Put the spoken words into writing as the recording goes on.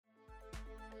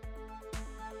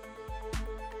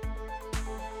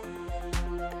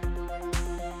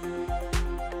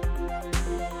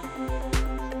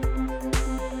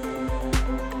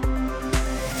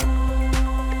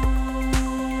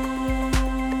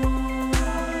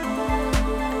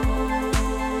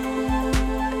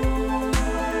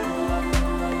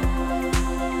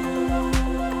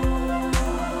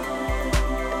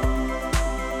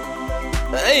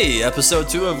Hey, episode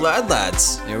 2 of Lad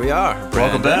Lads. Here we are.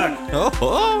 Welcome Brandon. back. Oh.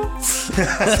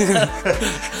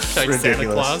 Like Ridiculous. Santa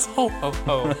Claus. Ho, ho,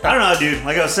 ho. I don't know, dude.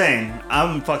 Like I was saying,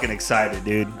 I'm fucking excited,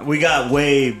 dude. We got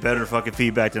way better fucking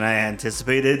feedback than I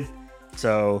anticipated.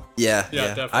 So, Yeah.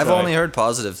 definitely. I've only heard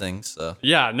positive things, so.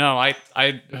 Yeah, no, I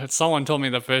someone told me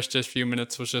the first just few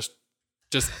minutes was just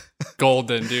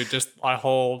golden, dude. Just a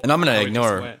whole. And I'm going how to we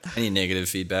ignore just any negative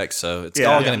feedback, so it's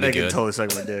yeah, all going to they be can good. totally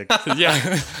suck my dick. went.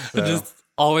 Yeah, just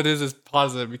all it is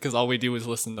positive because all we do is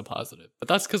listen to positive. But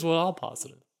that's because we're all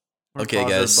positive. We're Okay,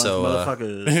 positive guys, so,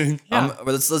 motherfuckers. Yeah. But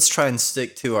let's try and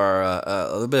stick to our a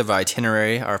little bit of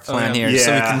itinerary, our plan yeah. here,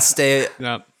 so we Yeah. can stay.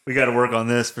 Yeah. We got to work on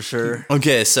this for sure.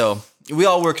 Okay, so we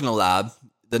all work in a lab.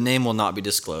 The name will not be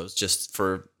disclosed, just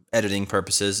for editing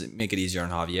purposes. Make it easier on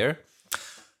Javier.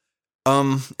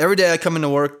 Every day I come into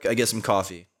work, I get some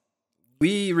coffee.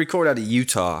 We record out of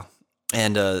Utah,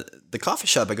 and the coffee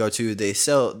shop I go to,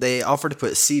 they offer to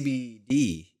put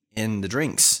CBD in the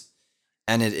drinks,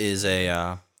 and it is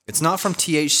it's not from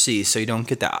THC, so you don't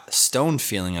get that stone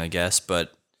feeling, I guess,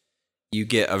 but you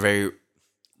get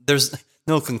there's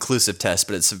no conclusive test,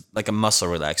 but it's like a muscle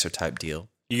relaxer type deal.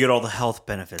 You get all the health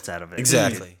benefits out of it.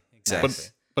 Exactly.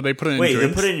 But they put it in Wait, drinks.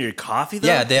 they put it in your coffee, though?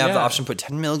 Yeah, they have the Yeah. option to put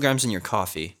 10 milligrams in your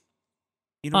coffee.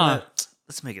 You know Huh. what?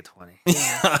 Let's make it 20.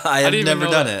 I have didn't even never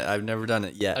know done that. it. I've never done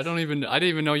it yet. I didn't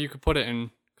even know you could put it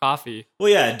in coffee. Well,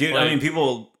 yeah, dude. I Like- mean,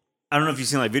 people. I don't know if you've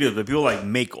seen like videos, but people like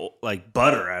make like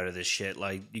butter out of this shit.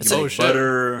 Like you can Oh, make shit.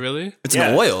 butter. Really? It's Yeah.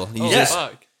 an oil. You Oh, Yeah. just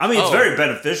fuck. I mean, it's Oh. very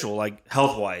beneficial, like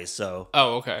health wise. So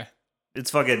Oh, okay.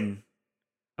 it's fucking.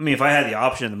 I mean, if I had the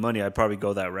option and the money, I'd probably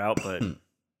go that route. But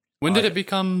When did it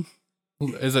become?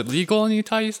 Is it legal in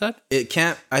Utah? You said. it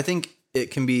can't. I think it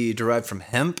can be derived from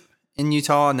hemp in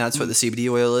Utah, and that's what the CBD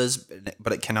oil is.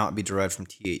 But it cannot be derived from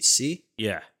THC.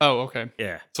 yeah, Oh, okay.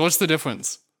 yeah, So what's the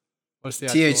difference? What's the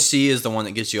actual- THC is the one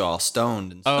that gets you all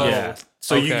stoned and stuff. Oh, yeah.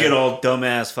 So you okay. get all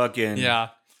dumbass fucking. Yeah,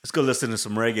 Let's go listen to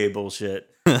some reggae bullshit.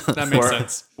 that makes Where-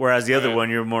 sense. Whereas the other Right. one,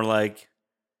 you're more like.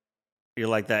 You're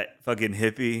like that fucking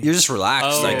hippie. You're just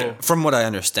relaxed. Oh. Like from what I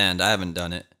understand, I haven't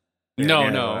done it. No, Yeah,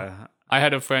 no. I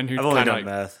had a friend who I've only kind of done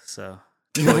like. meth, so.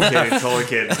 Totally kidding. Totally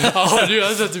kidding. Oh, dude, I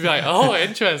was about to be like, oh,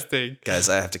 interesting. Guys,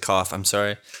 I have to cough. I'm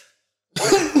sorry.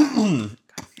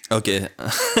 Okay.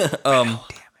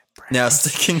 Now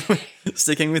sticking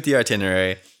with the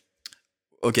itinerary.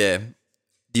 Okay.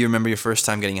 Do you remember your first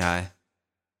time getting high?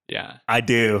 Yeah. I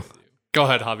do. Go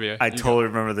ahead, Javier. I You go. totally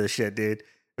remember this shit, dude.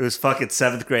 It was fucking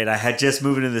 7th grade. I had just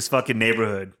moved into this fucking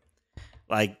neighborhood,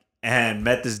 like, and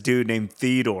met this dude named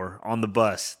Theodore on the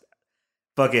bus.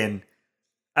 Fucking,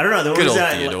 I don't know. There Good was old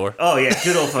that, Theodore. Oh yeah,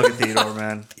 good old fucking Theodore,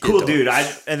 man. Cool Theodore.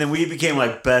 dude. And then we became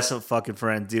like best of fucking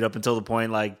friends, dude. Up until the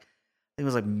point, like, I think it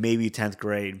was like maybe 10th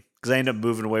grade, because I ended up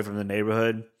moving away from the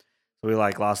neighborhood, so we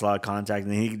like lost a lot of contact.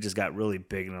 And then he just got really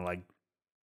big into like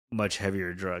much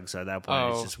heavier drugs. So at that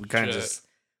point, it's Oh, just we kind of shit. just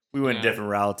we went Yeah. different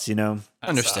routes, you know. That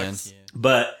Understand. sucks.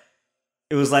 But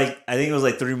it was like, I think it was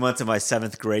like 3 months of my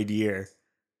 7th grade year.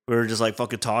 We were just like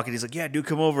fucking talking. He's like, yeah, dude,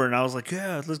 come over. And I was like,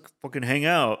 yeah, let's fucking hang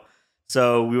out.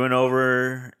 So we went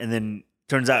over, and then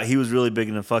turns out he was really big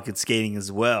into fucking skating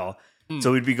as well.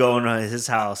 So we'd be going to his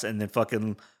house and then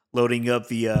fucking loading up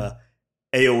the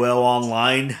AOL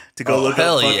online to go Oh, look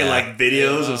hell up fucking yeah. like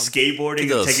videos Yeah. of skateboarding. Get It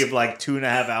those. take it like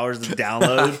 2.5 hours to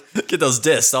download. Get those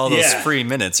discs, all those Yeah. free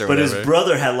minutes or But whatever. his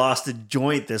brother had lost a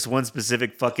joint this one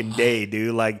specific fucking day,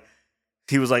 dude. Like,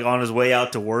 he was like on his way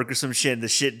out to work or some shit, and the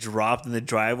shit dropped in the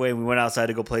driveway, and we went outside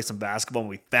to go play some basketball, and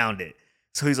we found it.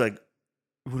 So he's like,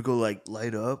 "You want to go like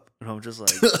light up?" And I'm just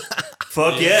like,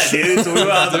 "Fuck yeah, dude!" So we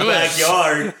went out in the Do it.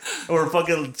 backyard, and we're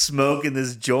fucking smoking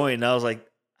this joint, and I was like,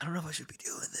 "I don't know if I should be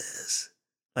doing this,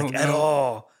 like Oh, at no.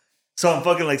 all." So I'm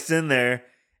fucking like sitting there.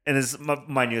 And it's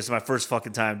mind you, it's my first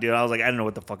fucking time, dude. I was like, I didn't know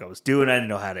what the fuck I was doing. I didn't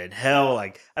know how to inhale.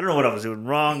 Like, I don't know what I was doing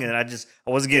wrong. And I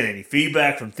wasn't getting any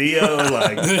feedback from Theo.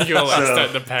 Like, you were like so-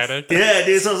 starting to panic. yeah,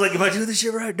 dude. So I was like, am I doing this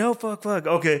shit right? No, fuck.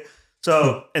 Okay.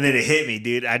 So, and then it hit me,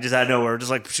 dude. I just, I know where, just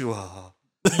like, pshua.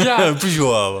 Yeah.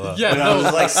 Yeah. And I was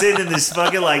No. like sitting in this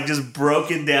fucking, like, just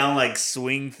broken down, like,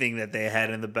 swing thing that they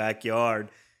had in the backyard.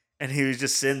 And he was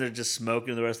just sitting there, just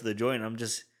smoking the rest of the joint.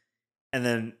 And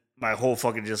then my whole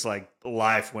fucking just like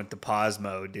life went to pause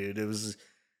mode, dude.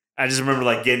 I just remember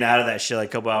like getting out of that shit like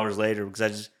a couple hours later,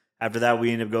 because after that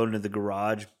we ended up going to the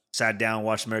garage, sat down,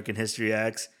 watched American History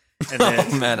X, and then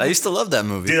Oh man, I used to love that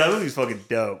movie. dude, that movie's fucking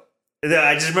dope. And then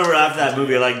I just remember after that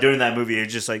movie, like during that movie, it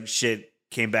just like shit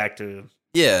came back to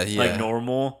Yeah. like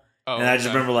normal, Oh, and I just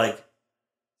okay. remember like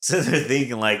sitting there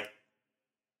thinking like,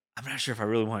 I'm not sure if I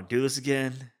really want to do this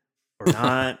again or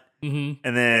not. Mhm.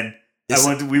 And then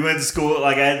It's- we went to school.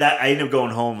 Like I ended up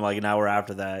going home like an hour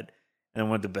after that, and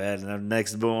went to bed. And then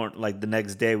the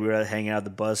next day, we were hanging out at the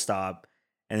bus stop,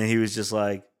 and then he was just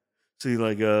like, "So you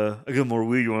like, I got more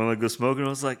weed. You want to like go smoke?" And I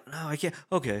was like, "No, I can't."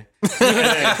 Okay.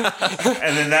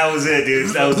 and then that was it,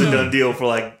 dude. That was a done deal for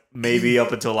like maybe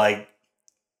up until like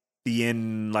the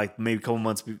end, like maybe a couple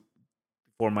months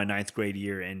before my 9th grade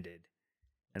year ended.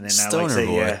 And then Stoner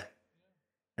boy. yeah.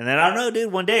 And then I don't know,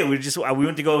 dude. One day we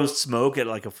went to go smoke at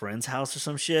like a friend's house or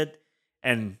some shit,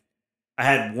 and I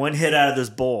had one hit out of this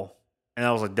bowl, and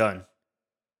I was like, done.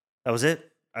 That was it.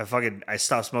 I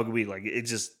stopped smoking weed. Like it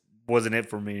just wasn't it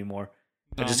for me anymore.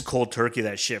 I just cold turkey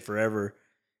that shit forever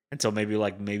until maybe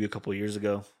a couple of years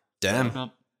ago.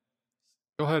 Damn.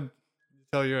 Go ahead.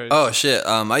 Tell yours. Oh shit.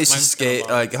 I used to Mine's skate.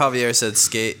 kinda long. Like Javier said,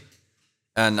 skate,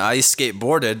 and I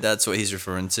skateboarded. That's what he's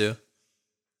referring to.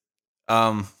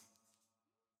 Sorry,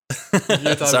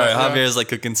 Javier's like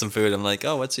cooking some food. I'm like,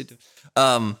 oh, what's he doing?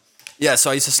 Yeah,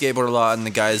 so I used to skateboard a lot, and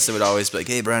the guys would always be like,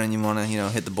 "Hey, Brandon, you want to,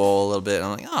 hit the bowl a little bit?" And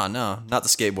I'm like, "Oh no, not the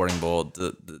skateboarding bowl,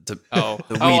 the weed bowl."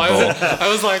 I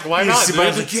was like, why not? I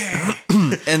was Dude? like, yeah.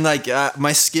 And like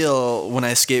my skill when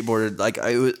I skateboarded,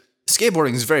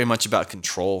 skateboarding is very much about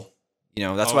control.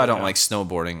 That's why I don't like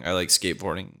snowboarding. I like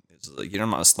skateboarding. It's like I'm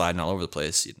not sliding all over the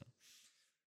place.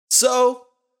 So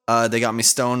they got me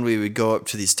stoned. We would go up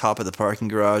to these top of the parking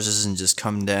garages and just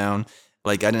come down.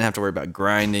 Like, I didn't have to worry about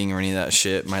grinding or any of that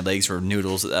shit. My legs were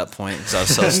noodles at that point because I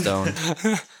was so stoned.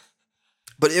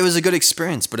 But it was a good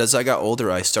experience. But as I got older,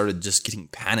 I started just getting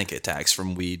panic attacks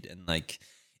from weed. And, like,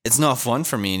 it's not fun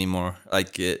for me anymore.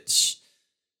 Like, it's...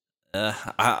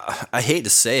 I hate to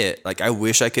say it. Like, I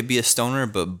wish I could be a stoner,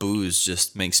 but booze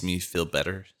just makes me feel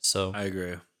better. So, I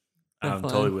agree. I'm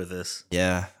totally with this.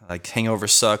 yeah, like, hangovers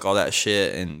suck, all that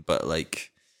shit. But, like...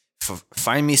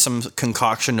 find me some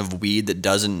concoction of weed that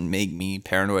doesn't make me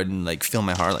paranoid and like fill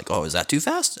my heart like, oh, is that too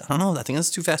fast? I don't know. I think that's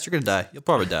too fast. You're gonna die. You'll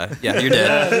probably die. Yeah, you're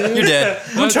dead. You're dead.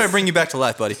 I'm gonna try to bring you back to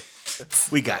life, buddy.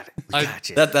 We got it. We got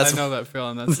you. That's I know that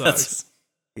feeling. That sucks.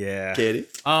 Yeah. Katie.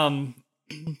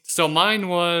 So mine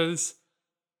was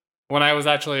when I was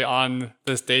actually on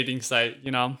this dating site,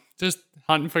 just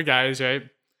hunting for guys, right?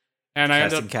 And I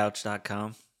ended up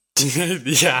CastingCouch.com.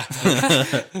 yeah.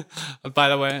 By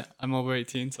the way, I'm over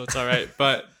 18, so it's all right.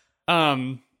 But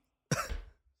fuck,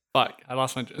 I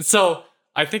lost my. So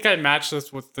I think I matched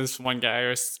this with this one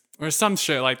guy or some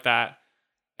shit like that,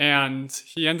 and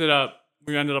we ended up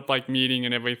like meeting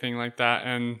and everything like that,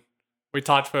 and we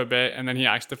talked for a bit, and then he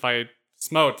asked if I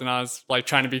smoked, and I was like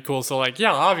trying to be cool, so like,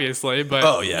 yeah, obviously, but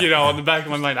in the back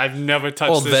of my mind, I've never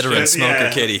touched Old this veteran shit.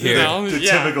 smoker Katie here. The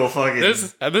typical fucking.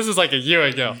 This is like a year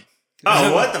ago.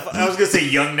 Oh, what the fuck? I was going to say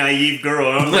young, naive girl.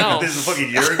 I was like, this is a fucking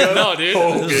year ago? No, dude.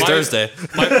 Oh, This is Thursday.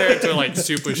 My parents are like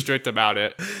super strict about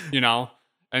it,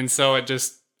 and so I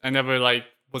never like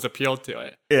was appealed to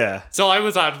it. Yeah. So I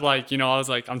was out like, I was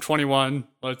like, I'm 21.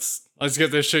 Let's get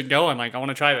this shit going. Like, I want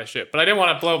to try this shit, but I didn't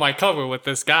want to blow my cover with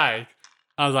this guy.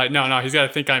 I was like, no, he's got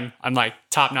to think I'm like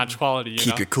top notch quality.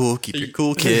 Keep your cool, kid.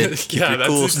 Keep Yeah, your that's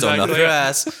cool, stone up exactly your it.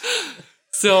 ass.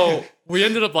 So we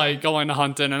ended up like going to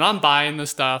hunting, and I'm buying the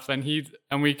stuff, and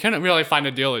we couldn't really find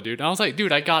a dealer, dude. And I was like,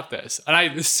 dude, I got this.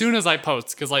 And as soon as I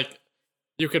post, because like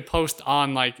you could post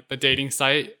on like the dating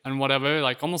site and whatever,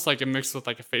 like almost like a mix with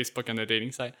like a Facebook and the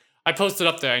dating site. I posted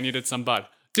up there, I needed some bud.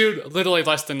 Dude, literally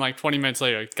less than like 20 minutes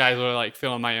later, guys were like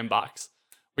filling my inbox.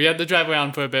 We had to drive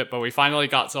around for a bit, but we finally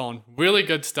got some really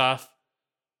good stuff.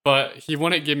 But he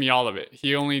wouldn't give me all of it.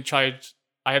 He only charged.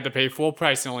 I had to pay full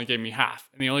price and only gave me half.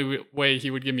 And the only way he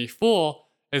would give me full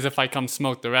is if I come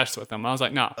smoke the rest with him. I was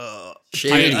like, no.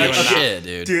 Shady I ain't doing shit,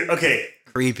 dude. Dude, okay.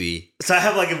 Creepy. So I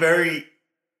have like a very,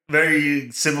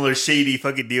 very similar shady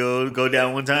fucking deal go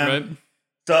down one time. Right?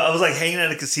 So I was like hanging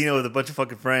at a casino with a bunch of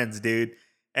fucking friends, dude.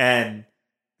 And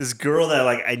this girl that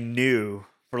like I knew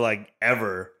for like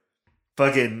ever,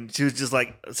 she was just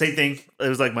like, same thing. It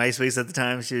was like MySpace at the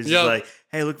time. She was just like,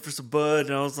 hey, looking for some bud.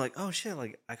 And I was like, oh shit,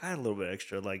 like I got a little bit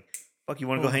extra. Like, fuck, you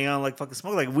want to go hang out and like fucking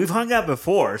smoke? Like, we've hung out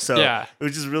before. So Yeah. it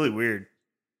was just really weird.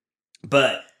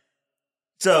 But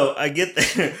so I get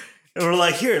there and we're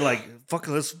like, here, like,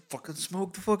 let's fucking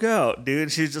smoke the fuck out, dude.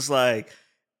 And she's just like,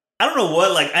 I don't know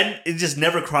what, like, it just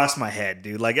never crossed my head,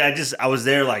 dude. Like, I was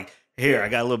there, like, here, I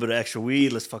got a little bit of extra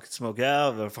weed. Let's fucking smoke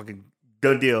out. Fucking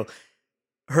done deal.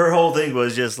 Her whole thing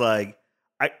was just like,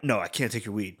 I can't take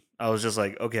your weed. I was just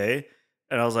like, okay.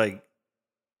 And I was like,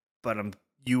 but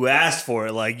you asked for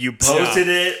it. Like, you posted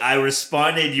it. I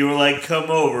responded. You were like, come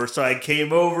over. So I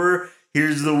came over.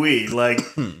 Here's the weed. Like,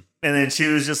 and then she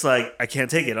was just like, I can't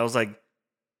take it. I was like,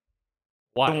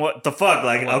 what the fuck?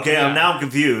 Like, okay, I'm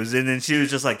confused. And then she was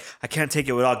just like, I can't take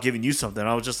it without giving you something.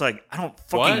 I was just like, I don't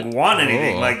fucking want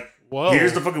anything. Like,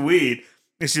 here's the fucking weed.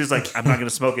 And she was like, I'm not gonna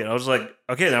smoke it. I was like,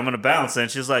 okay, then I'm gonna bounce. And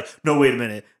she was like, no, wait a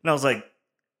minute. And I was like,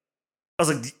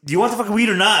 do you want the fucking weed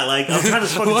or not? Like, I'm trying to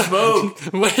fucking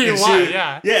smoke. Wait, And why?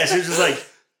 Yeah. Yeah, she was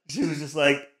just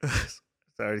like,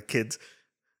 sorry, kids.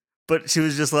 But she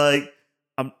was just like,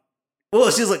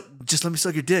 she was like, just let me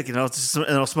suck your dick and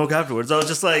I'll smoke afterwards. I was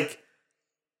just like,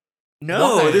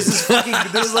 no, Why? this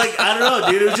is like, I don't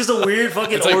know, dude. It was just a weird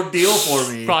fucking It's like ordeal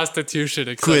for me. Prostitution,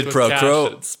 except Quid with pro cash, quo.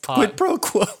 it's pot. Quid pro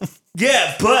quo.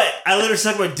 Yeah, but I let her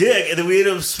suck my dick and then we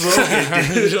ended up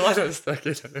smoking, dude. You let us stuck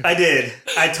it in. I did.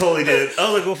 I totally did.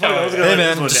 I was like, well, fuck, I was gonna Hey let man,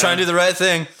 this one just down. trying to do the right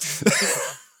thing.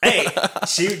 Hey,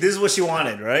 this is what she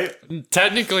wanted, right?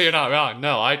 Technically, you're not wrong.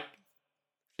 No,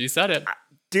 you said it.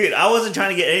 Dude, I wasn't trying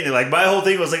to get anything. Like, my whole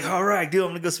thing was like, all right, dude, I'm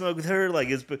gonna go smoke with her. Like,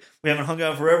 we haven't hung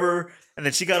out forever. And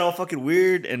then she got all fucking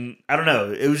weird. And I don't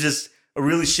know. It was just a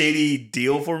really shady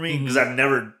deal for me because I've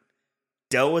never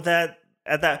dealt with that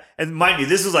at that. And mind you,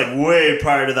 this was like way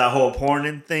prior to that whole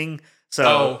porn thing.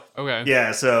 So, Okay.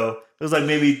 yeah. So it was like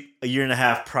maybe a year and a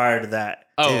half prior to that.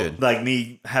 Oh, Dude. Like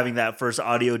me having that first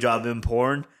audio job in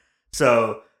porn.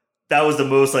 So that was the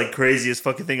most like craziest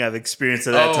fucking thing I've experienced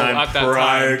at that Oh, time at that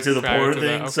prior time, to the prior porn to thing.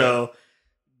 that, okay. So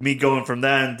me going from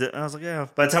that, and I was like, yeah.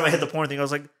 By the time I hit the porn thing, I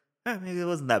was like, maybe it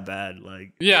wasn't that bad.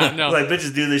 Like, yeah, no. like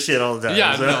bitches do this shit all the time.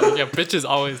 Yeah, so. no, yeah, bitches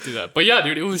always do that. But yeah,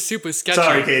 dude, it was super sketchy.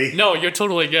 Sorry, Katie. No, you're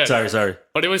totally good. Sorry.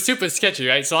 But it was super sketchy,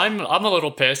 right? So I'm a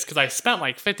little pissed because I spent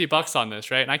like $50 on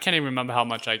this, right? And I can't even remember how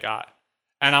much I got.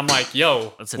 And I'm like,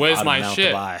 yo, That's an where's odd my amount to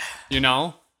shit? buy. You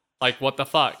know? Like, what the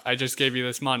fuck? I just gave you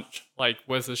this much. Like,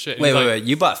 where's the shit? And Wait, he's like, wait.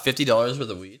 You bought $50 worth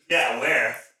of weed? Yeah,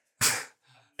 where?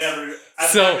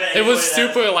 So it was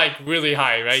super like really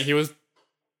high, right? He was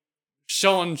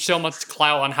showing so much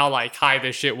clout on how like high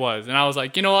this shit was, and I was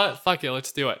like, you know what? Fuck it,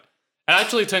 let's do it. It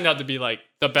actually turned out to be like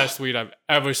the best weed I've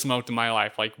ever smoked in my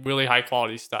life, like really high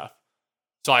quality stuff.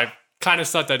 So I kind of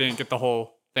sucked I didn't get the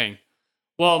whole thing.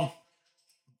 Well,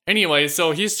 anyway,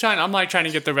 so I'm like trying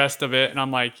to get the rest of it, and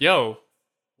I'm like, yo,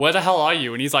 where the hell are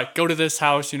you? And he's like, go to this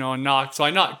house, and knock. So I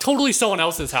knocked totally someone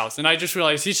else's house, and I just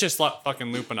realized he's just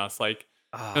fucking looping us. Like,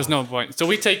 there's no point. So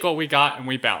we take what we got and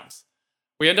we bounce.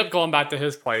 We end up going back to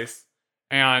his place,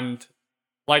 and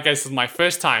like I said, my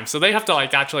first time. So they have to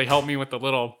like actually help me with the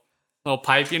little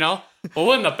pipe, But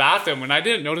we're in the bathroom, and I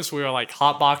didn't notice we were like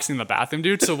hotboxing the bathroom,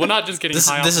 dude. So we're not just getting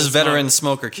high. This off is the veteran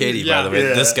smoke. smoker Katie, Yeah. by the way.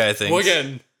 Yeah. This guy thinks. We're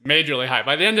getting majorly high.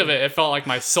 By the end of it, it felt like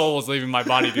my soul was leaving my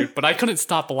body, dude. But I couldn't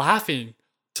stop laughing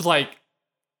to like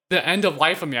the end of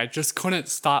life of me. I just couldn't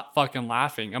stop fucking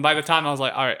laughing. And by the time I was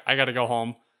like, all right, I gotta go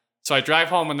home. So I drive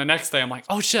home, and the next day I'm like,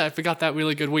 oh shit, I forgot that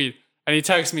really good weed. And he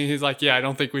texts me, he's like, yeah, I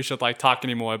don't think we should like talk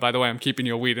anymore. By the way, I'm keeping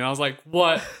your weed. And I was like,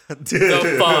 what Dude.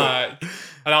 the fuck?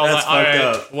 And I was That's like, all fucked right,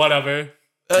 up. whatever.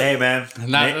 Hey man,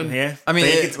 Not- yeah. I mean,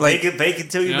 bake it, it, like- bake it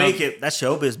till you Yeah. make it. That's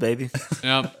showbiz, baby.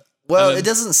 Yeah. Well, And then- it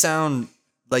doesn't sound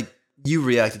like you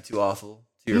reacted too awful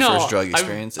to your No, first drug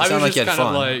experience. It I sounded was like you just had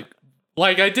kind fun. of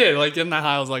like I did. Like in the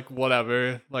house, like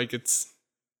whatever. Like it's,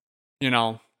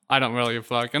 I don't really give a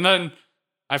fuck. And then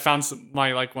I found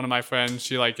one of my friends.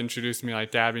 She like introduced me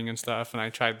like dabbing and stuff, and I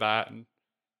tried that. And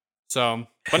so,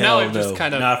 but now Hell it just no,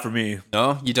 kind of not for me.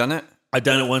 No, you done it? I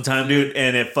done it one time, dude,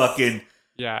 and it fucking.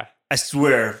 yeah. I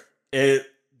swear, it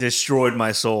destroyed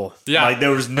my soul. Yeah. Like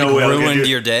there was no way I was gonna do Ruined it.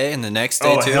 your day and the next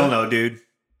day Oh too. hell no, dude!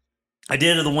 I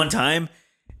did it the one time,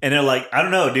 and it like I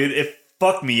don't know, dude. It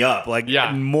fucked me up like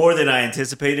Yeah. more than I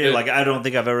anticipated. It- Like I don't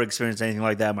think I've ever experienced anything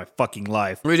like that in my fucking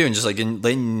life, What are you doing? Just like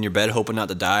laying in your bed, hoping not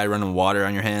to die, running water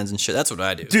on your hands and shit. That's what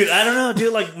I do. dude. I don't know,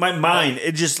 dude. Like my mind,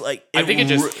 it just like I think it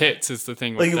just ru- hits is the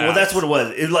thing. With like well, that's what it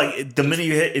was. It like the minute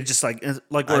you hit, it just like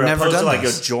we're never opposed to done like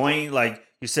this. a joint. Like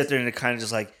you sit there and it kind of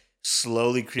just like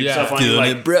slowly creeps Yeah. up on you. Feeling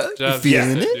Like it, bro? You Just feeling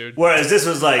hit it? dude. whereas this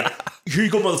was like, here you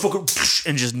go, motherfucker,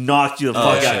 and just knocked you the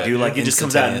fuck out, shit, dude. Like it just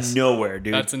comes out of instantaneous. nowhere,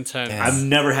 dude. That's intense. Yeah. I've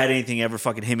never had anything ever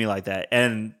fucking hit me like that.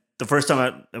 And the first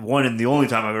time one and the only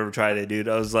time I've ever tried it, dude,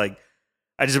 I was like,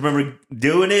 I just remember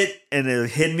doing it and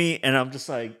it hit me, and I'm just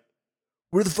like,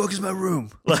 where the fuck is my room?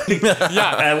 Like,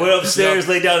 Yeah. I went upstairs,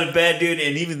 laid down in bed, dude,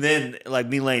 and even then, like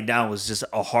me laying down was just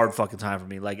a hard fucking time for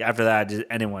me. Like after that,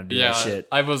 I didn't want to do that shit.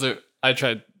 I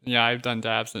tried. Yeah, I've done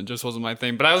dabs, and it just wasn't my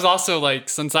thing. But I was also like,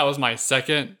 since that was my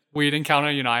second weed encounter,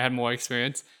 I had more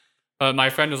experience. But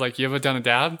my friend was like, "You ever done a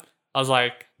dab?" I was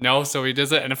like, "No." So he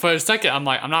does it, and for a second, I'm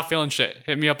like, "I'm not feeling shit.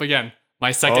 Hit me up again."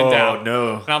 My second Oh dab.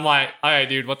 no! And I'm like, all right,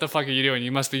 dude, what the fuck are you doing?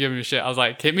 You must be giving me shit. I was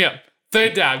like, hit me up.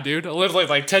 Third dab, dude. Literally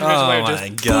like 10 minutes Oh later, my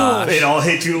just gosh. It all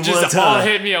hit you in one just all time.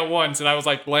 hit me at once. And I was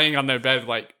like laying on their bed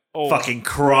like, oh, Fucking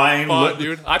crying, fuck, look-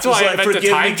 dude. That's just why I like, invented "Forgive me,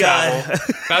 time God." travel.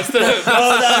 That's the.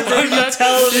 I remember you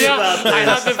telling me about I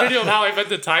this. have the video of how I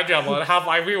invented time travel and how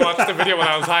I rewatched the video when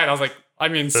I was high and I was like, I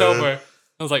mean sober.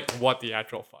 I was like, what the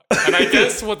actual fuck? And I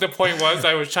guess what the point was,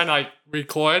 I was trying to like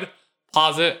record,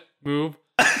 pause it, move,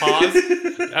 pause,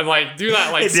 and like do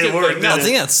that like It did skip work, for didn't I nuts.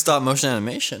 think that's stop motion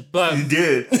animation. But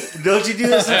Dude, don't you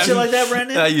do some shit like that,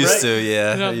 Brandon? I used Right? to,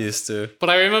 yeah. Yeah. I used to. But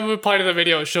I remember part of the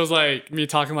video, it shows like me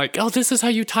talking like, oh, this is how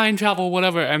you time travel,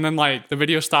 whatever. And then like the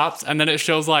video stops and then it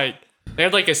shows like, they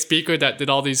had like a speaker that did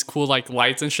all these cool like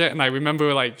lights and shit. And I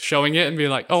remember like showing it and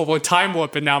being like, oh, we're time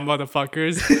warping now,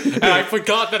 motherfuckers. And I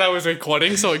forgot that I was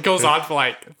recording. So it goes on for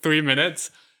like 3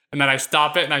 minutes. And then I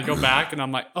stop it and I go back and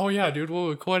I'm like, oh yeah, dude, we're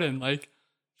recording. Like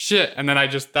shit. And then I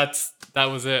just, that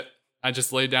was it. I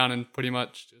just laid down and pretty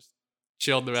much just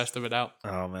chilled the rest of it out.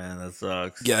 Oh man, that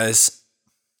sucks. Guys,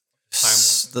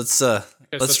 let's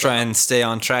that's try and stay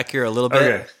on track here a little bit.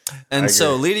 Okay. And I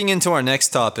so agree. leading into our next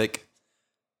topic,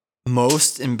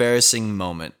 most embarrassing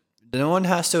moment. No one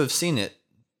has to have seen it,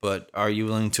 but are you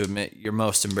willing to admit your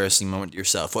most embarrassing moment to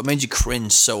yourself? What made you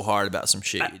cringe so hard about some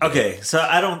shit you did? Okay, so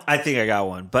I think I got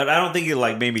one, but I don't think it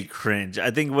like made me cringe.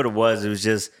 I think what it was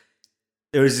just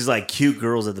there was these like cute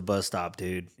girls at the bus stop,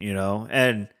 dude, you know?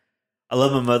 And I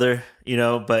love my mother, you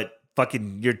know, but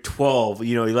fucking you're 12,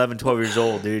 you know, 11, 12 years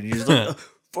old, dude. You're just like, oh,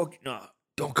 fuck, no,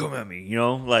 don't come at me, you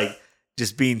know? Like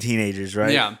just being teenagers,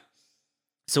 right? Yeah.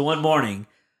 So one morning,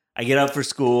 I get up for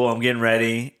school, I'm getting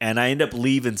ready, and I end up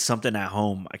leaving something at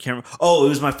home. I can't remember. Oh, it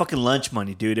was my fucking lunch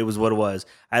money, dude. It was what it was.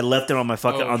 I left it on my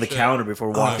fucking Oh, on the shit. counter before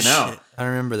walking out. Shit, I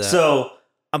remember that. So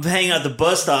I'm hanging out the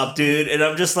bus stop, dude, and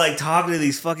I'm just like talking to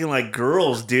these fucking like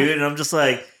girls, dude, and I'm just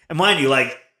like, and mind you,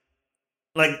 like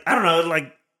I don't know,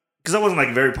 like, because I wasn't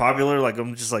like very popular, like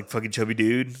I'm just like fucking chubby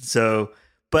dude, so.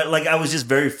 But like I was just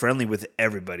very friendly with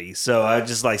everybody, so I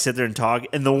just like sit there and talk.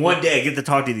 And the one day I get to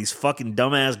talk to these fucking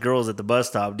dumbass girls at the bus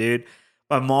stop, dude.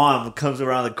 My mom comes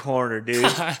around the corner, dude.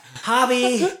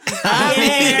 Hobby,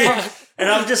 yeah. And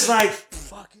I'm just like,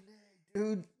 fucking A,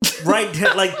 dude. Right,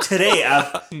 like today,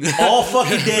 all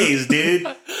fucking days, dude.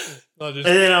 And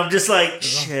then I'm just like,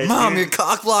 shit, Mom, dude. you're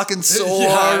cock blocking so Yeah,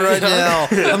 hard right yeah.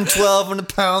 now. I'm 12, I'm gonna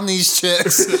pound these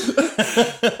chicks.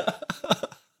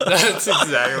 That's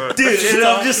exactly what Dude, and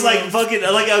I'm just like fucking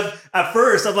like at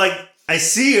first I'm like I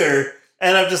see her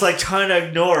and I'm just like trying to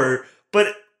ignore her,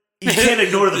 but you can't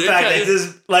ignore the You fact can't.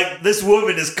 that this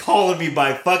woman is calling me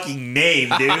by fucking name,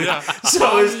 dude. Yeah.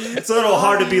 So it's a little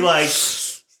hard to be like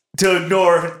to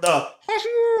ignore the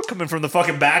coming from the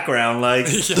fucking background, like.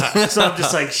 Yeah. So I'm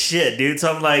just like shit, dude.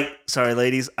 So I'm like, sorry,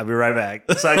 ladies, I'll be right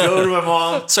back. So I go over to my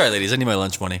mom. Sorry, ladies, I need my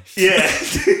lunch money. Yeah.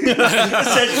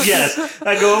 Essentially, yes.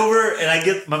 I go over and I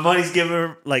get my money's given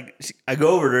her I go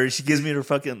over to her and she gives me her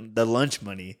fucking the lunch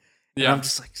money. And Yeah. I'm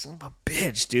just like, son of a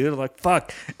bitch, dude. I'm like,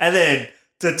 fuck. And then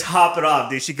to top it off,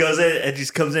 dude, she goes in and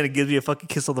just comes in and gives me a fucking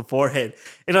kiss on the forehead.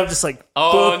 And I'm just like,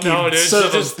 Oh, fucking no, dude, son she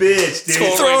of a just bitch, dude.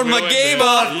 totally Throwing my ruined game it.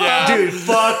 up. Yeah. Dude,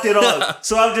 fucked it up.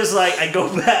 So I'm just like, I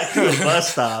go back to the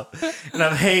bus stop and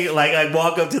I'm hanging, like, I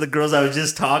walk up to the girls I was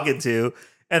just talking to,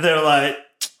 and they're like,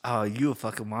 oh, you a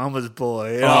fucking mama's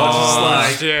boy. And I was just Oh,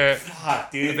 like, shit.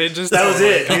 fuck, dude. They just- that was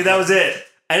it, dude. That was it.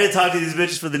 I didn't talk to these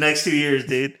bitches for the next 2 years,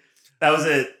 dude. That was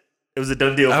it. It was a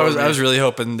done deal. I for me. was really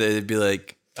hoping they'd be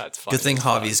like, That's funny. good thing as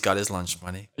fuck. Javi's got his lunch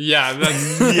money. Yeah,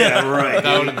 that's, Yeah, right.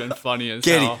 that would have been funny as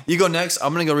Katie, hell. you go next.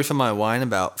 I'm gonna go refill my wine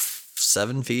about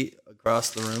 7 feet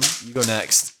across the room. You go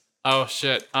next. Oh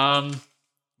shit.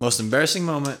 Most embarrassing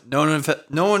moment. No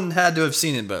one had to have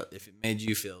seen it, but if it made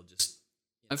you feel just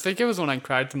I think it was when I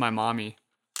cried to my mommy.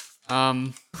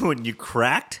 When you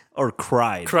cracked or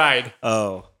cried? Cried.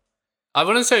 Oh. I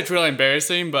wouldn't say it's really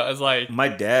embarrassing, but it's like My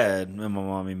dad and my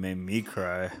mommy made me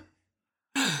cry.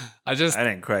 I just I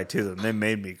didn't cry to them. They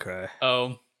made me cry.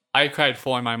 I cried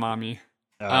for my mommy.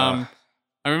 Oh.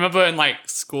 I remember in like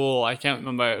school, I can't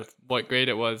remember what grade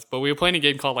it was, but we were playing a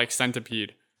game called like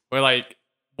Centipede, where like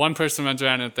one person runs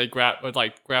around and if they grab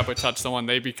or touch someone,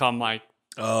 they become like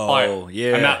Oh, fire.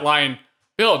 yeah. And that line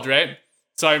build, right?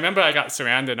 So I remember I got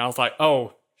surrounded and I was like,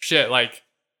 oh shit, like,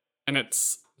 and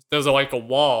there's like a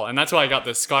wall, and that's why I got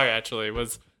this scar actually,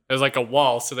 there's like a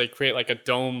wall, so they create like a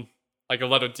dome, like a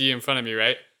letter D in front of me,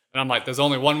 right? And I'm like, there's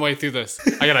only one way through this.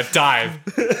 I gotta dive,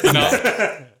 you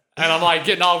know? And I'm like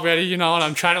getting all ready, you know, and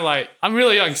I'm trying to like, I'm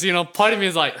really young, so, you know, part of me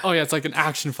is like, oh yeah, it's like an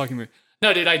action fucking movie.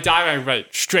 No, dude, I dive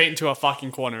straight into a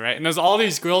fucking corner, right? And there's all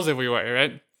these girls everywhere,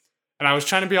 right? And I was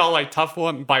trying to be all like tough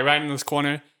one by right in this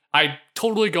corner. I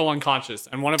totally go unconscious,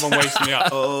 and one of them wakes me up.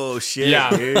 Oh, shit, Yeah.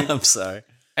 dude. I'm sorry.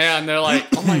 And they're like,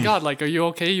 oh my God, like, are you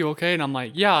okay? You okay? And I'm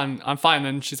like, yeah, I'm fine.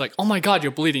 And she's like, oh my God,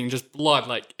 you're bleeding. Just blood,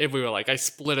 like, everywhere. Like, I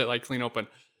split it, like, clean open.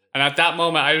 And at that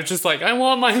moment, I was just like, I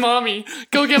want my mommy.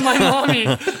 Go get my mommy.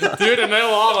 Dude, and they were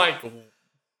all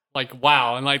like,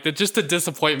 wow. And, like, just the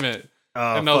disappointment.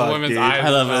 Oh, in those fuck, women's dude. eyes. I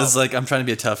love it. as It's like I'm trying to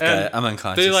be a tough guy. And I'm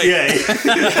unconscious. They like, Yeah.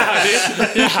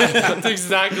 yeah, that's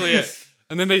exactly it.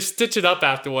 And then they stitch it up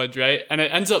afterwards, right? And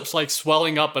it ends up like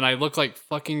swelling up, and I look like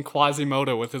fucking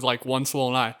Quasimodo with his like one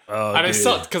swollen eye. Oh, and it dude.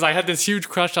 sucked because I had this huge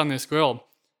crush on this girl.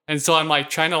 And so I'm like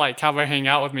trying to like have her hang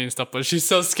out with me and stuff, but she's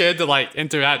so scared to like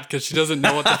interact because she doesn't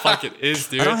know what the fuck it is,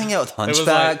 dude. I don't hang out with It was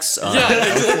hunchbacks. Like, yeah,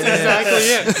 that's exactly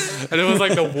it. And it was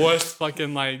like the worst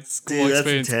fucking like school Dude, that's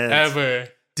experience intense. ever.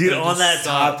 Dude, It on just that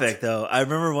sucked. topic though, I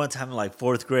remember one time in like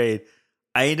 4th grade,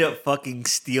 I ended up fucking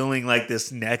stealing like this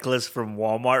necklace from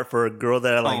Walmart for a girl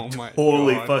that I like Oh my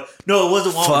totally God. No, it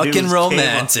wasn't Walmart. dude, it Fucking was Kmart.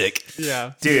 romantic.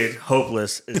 Yeah. Dude,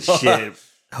 hopeless as shit.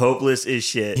 Hopeless as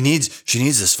shit. She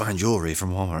needs this fine jewelry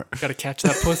from Walmart. Gotta catch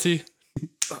that pussy.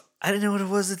 I didn't know what it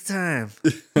was at the time.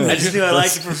 I just knew I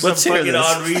liked it for some let's hear fucking this.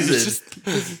 odd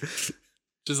reason.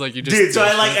 Just like you just Dude, so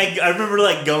I remember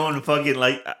like going to fucking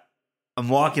like I'm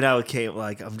walking out with Kate,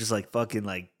 like I'm just like fucking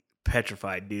like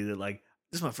petrified, dude. That like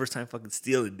this is my first time fucking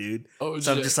stealing, dude. Oh,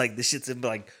 So I'm shit. just like this shit's in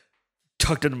like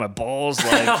tucked under my balls,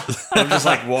 like I'm just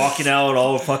like walking out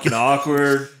all fucking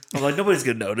awkward. I'm like nobody's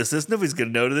gonna notice this. Nobody's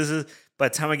gonna notice this. By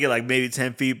the time I get like maybe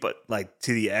 10 feet, but like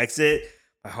to the exit,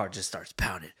 my heart just starts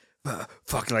pounding.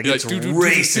 Fucking like You're it's like, doo-doo,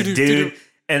 racing, doo-doo, dude. doo-doo.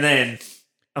 And then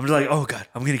I'm just like, oh god,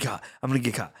 I'm gonna get caught. I'm gonna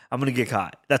get caught. I'm gonna get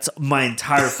caught. That's my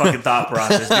entire fucking thought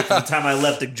process. Dude, from the time I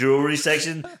left the jewelry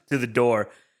section to the door.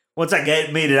 Once I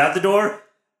made it out the door,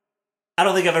 I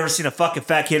don't think I've ever seen a fucking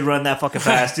fat kid run that fucking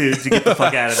fast, dude, to get the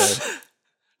fuck out of there.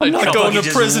 I'm not Going to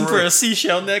just prison for ru- a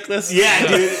seashell necklace. Yeah,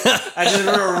 dude. I just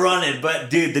remember running, but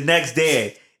dude, the next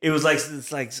day it was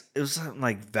something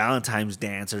like Valentine's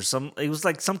dance or some. It was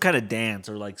like some kind of dance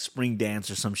or like spring dance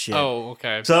or some shit. Oh,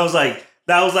 okay. So I was like,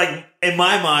 that was like in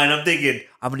my mind. I'm thinking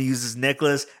I'm gonna use this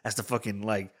necklace as the fucking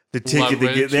like the ticket to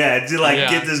Leverage. get to like Yeah.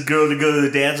 get this girl to go to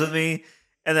the dance with me.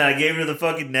 And then I gave her the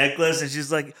fucking necklace, and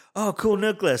she's like, "Oh, cool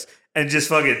necklace." And just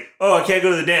fucking, oh, I can't go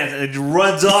to the dance, and it just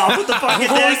runs off with the fucking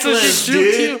Oh, so she necklace,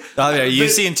 shoots dude. you? Oh yeah, you've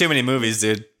seen too many movies,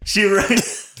 dude. She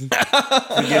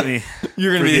forgive me.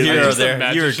 You're gonna be the Forgive me. hero Just there.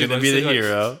 imagine You're she gonna be looks the like,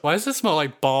 hero. Why does it smell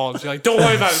like balls? You're like, don't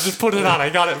worry about it. Just put it on. I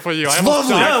got it for you. I almost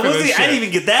lovely. died No, for it wasn't- this I didn't shit.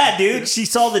 even get that, dude. She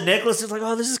saw the necklace. She was like,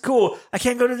 "Oh, this is cool. I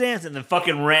can't go to the dance," and then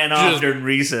fucking ran off Just- during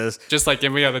recess. Just like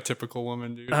every other typical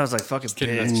woman, dude. I was like, "Fucking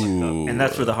kidding, that's pissed." fucked up. Ooh. And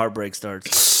that's where the heartbreak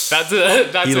starts. That's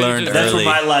it. That's He what learned you That's early.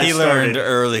 where my life He learned started.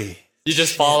 early. You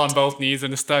just fall on both knees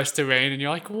and it starts to rain, and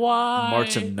you're like, why?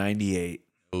 March of '98.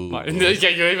 Yeah,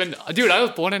 you're even, dude. I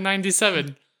was born in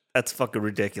 '97. That's fucking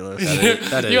ridiculous.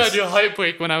 That You is. had your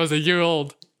heartbreak when I was a year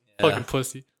old. Fucking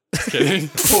pussy. Just kidding.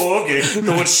 Oh, okay.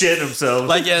 No one shit himself.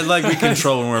 Like we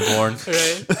control when we're born.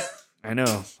 Right? It I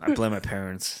know. I blame my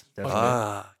parents.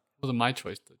 Definitely. wasn't my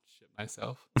choice to shit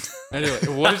myself. Anyway,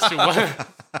 what is your what?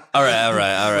 All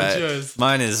right. What's yours?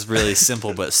 Mine is really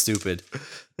simple but stupid.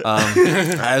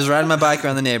 I was riding my bike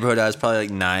around the neighborhood. I was probably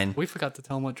like 9. We forgot to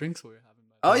tell them what drinks we were having.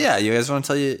 Oh yeah, you guys want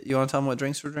to tell them what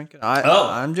drinks we're drinking? Oh.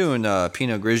 I'm doing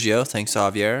Pinot Grigio. Thanks,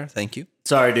 Javier. Thank you.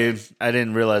 Sorry, dude. I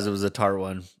didn't realize it was a tart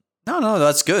one. No,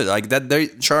 that's good. Like that,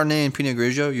 Chardonnay and Pinot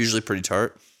Grigio usually pretty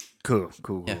tart. Cool.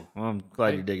 Yeah. Well, I'm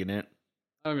glad you're digging it.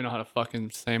 I don't even know how to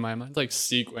fucking say mine. It's like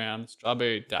Seagram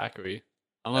strawberry daiquiri.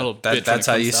 I'm a little bitch. when That's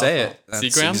it how comes you to say alcohol. it. That's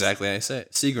Seagrams? exactly how you say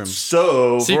it. Seagrams.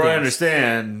 So, for Seagrams. I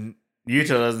understand,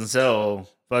 Utah doesn't sell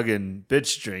fucking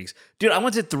bitch drinks. Dude, I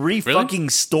went to 3 Really? fucking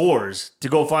stores to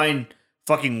go find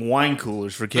fucking wine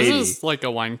coolers for Katie. This is like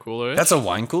a wine cooler. That's a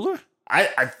wine cooler. I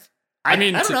mean,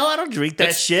 mean, I don't know. I don't drink that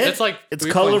it's- shit. it's like it's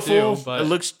 3.2, colorful. but- It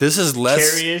looks. This is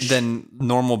less Cherry-ish. than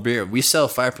normal beer. We sell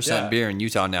 5% Yeah. beer in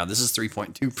Utah now. This is yeah,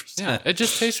 3.2%. it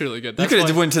just tastes really good. You That's could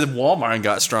have why- went to the Walmart and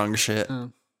got stronger shit.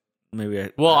 Maybe.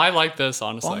 Well, I like this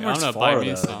honestly. I'm Walmart's gonna buy far me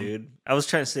though, some. dude. I was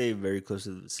trying to stay very close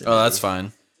to the city. Oh, that's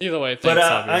fine. Either way, thanks, But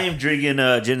Javier. I am drinking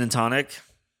gin and tonic.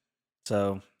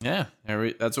 So Yeah,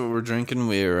 that's what we're drinking.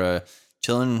 We're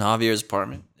chilling in Javier's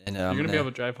apartment, and You're gonna be able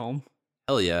to drive home.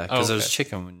 hell yeah, because Oh, there's okay.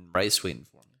 chicken and rice waiting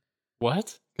for me.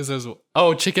 What? Because there's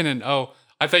chicken and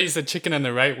I thought you said chicken and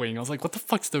the right wing. I was like, what the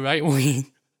fuck's the right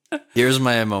wing? Here's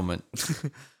my moment.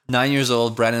 9 years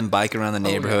old, Brandon biking around the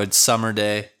yeah. neighborhood, summer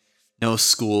day, no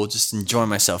school, just enjoying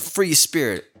myself, free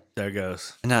spirit. there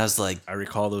goes. And I was like, I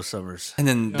recall those summers. and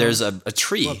then there's a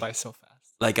tree. Went by so fast.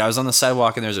 Like I was on the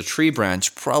sidewalk and there's a tree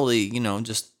branch, probably,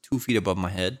 just 2 feet above my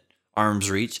head, arm's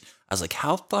reach. I was like,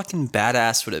 how fucking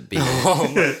badass would it be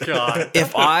Oh my god.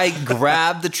 if I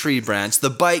grab the tree branch, the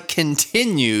bike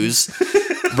continues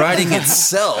riding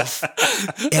itself,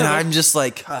 and I'm just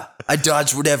like, I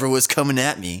dodged whatever was coming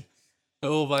at me.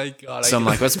 Oh my god. So I'm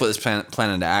like, let's put this plan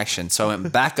into action. So I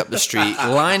went back up the street,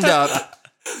 lined up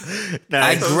I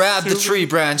Nice. grab the tree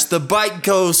branch. The bike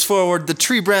goes forward. The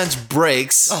tree branch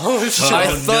breaks. Oh shit! I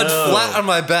thud no. flat on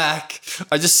my back.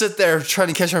 I just sit there trying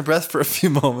to catch my breath for a few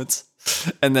moments.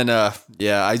 And then, I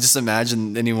just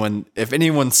imagine if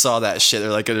anyone saw that shit,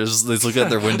 they're like, they look at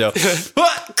their window.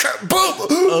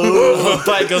 Boom!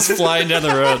 Bike goes flying down the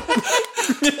road.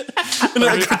 And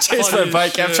I go chase my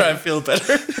bike after I feel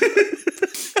better.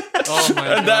 Oh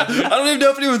my god! I don't even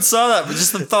know if anyone saw that, but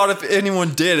just the thought if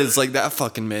anyone did, it's like that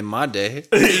fucking made my day.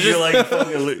 You're like,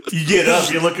 fucking, you get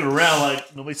up, you're looking around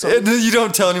like nobody saw. And then you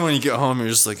don't tell anyone you get home. You're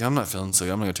just like, I'm not feeling so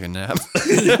good. I'm gonna go take a nap.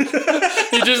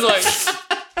 You just like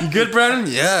You good,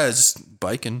 Brandon? Yeah, just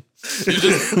biking.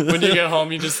 when you get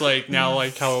home, you just like now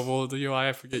like how old are you?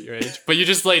 I forget your age, but you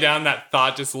just lay down that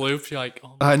thought just loops. You're like,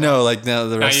 oh, I know, like now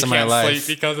the now rest you of my can't life.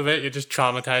 sleep because of it. You're just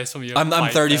traumatized from your. I'm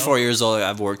bike 34 years old. I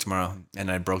have work tomorrow, and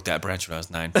I broke that branch when I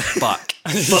was 9. Fuck.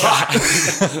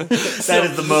 That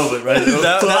is the moment, right?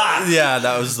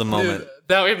 That was the fail. moment. Dude,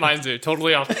 that reminds me,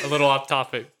 totally a little off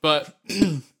topic, but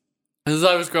as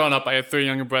I was growing up, I had 3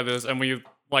 younger brothers, and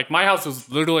my house was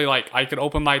literally like I could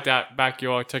open my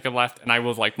backyard, take a left, and I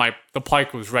was like the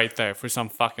park was right there for some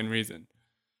fucking reason.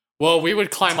 Well, we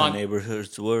would climb on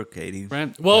neighborhoods work, Katie.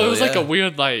 Right? Well, it Oh, was like yeah. a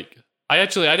weird I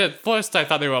did first I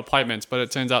thought they were apartments, but it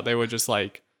turns out they were just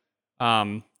like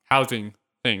housing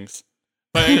things.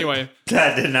 But anyway,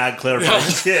 That did not clarify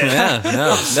shit. Yeah,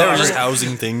 no, they were just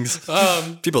housing things.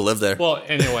 People live there. well,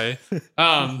 anyway, me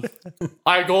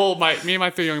and my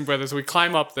 3 young brothers, we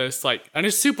climb up this and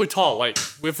it's super tall. Like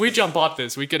if we jump off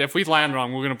this, if we land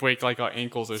wrong, we're gonna break like our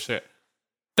ankles or shit.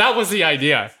 That was the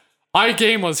idea. Our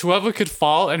game was whoever could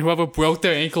fall and whoever broke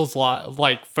their ankles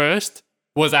first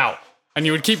was out, and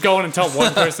you would keep going until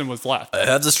one person was left. I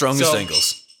have the strongest So-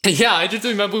 ankles. Yeah, I just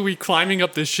remember we climbing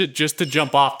up this shit just to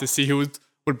jump off to see who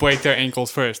would break their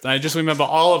ankles first. And I just remember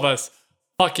all of us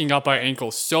fucking up our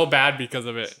ankles so bad because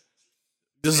of it.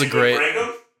 This is a great,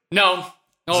 No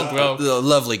one broke.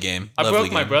 lovely game. I Lovely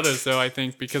broke my game. brother's though, I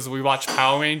think, because we watched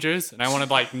Power Rangers and I wanted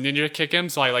ninja kick him,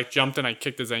 so I jumped and I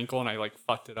kicked his ankle and I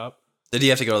fucked it up. Did he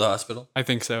have to go to the hospital? I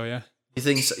think so, yeah. You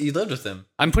think you lived with him?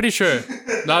 I'm pretty sure.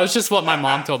 That was just what my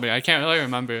mom told me. I can't really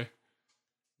remember.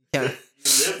 Yeah.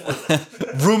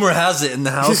 Rumor has it in the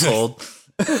household.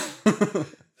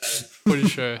 Pretty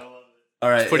sure. All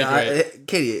right, Pretty great.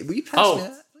 Katie, will you pass me Oh,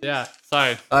 that? yeah.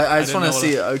 Sorry. I just didn't want to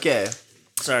know see. Okay.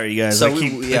 Sorry, you guys. So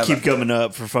I keep coming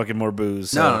up for fucking more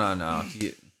booze. So. No.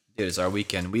 Dude, it's our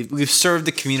weekend. We've served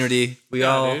the community. We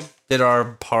Yeah, all dude. did our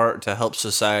part to help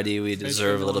society. We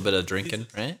deserve a sure. little bit of drinking,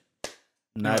 right?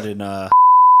 Not in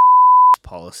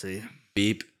policy.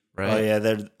 Beep, Oh right?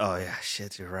 yeah,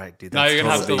 shit, you're right, dude. Now That's you're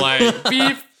going to have to totally-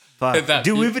 beep. Fuck. hit that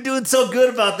Dude, beep. we've been doing so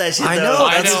good about that shit. I though. know,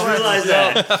 I that's just right. realized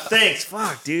that. Thanks.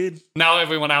 Fuck, dude. Now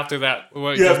everyone after that,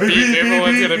 Yeah, beep, beep,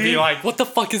 everyone's beep, gonna be beep. like, "What the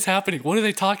fuck is happening? What are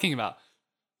they talking about?"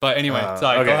 But anyway,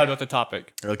 sorry. okay. Go ahead with the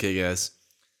topic. Okay, guys.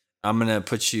 I'm gonna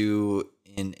put you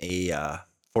in a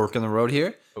fork in the road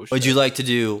here. Oh, Would shit. you like to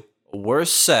do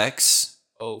worst sex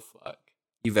Oh fuck.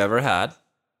 you've ever had,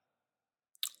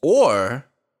 or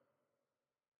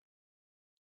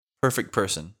perfect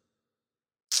person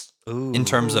Ooh. in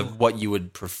terms of what you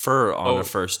would prefer on Oh. a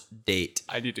first date?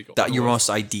 I need to go. That your forward. most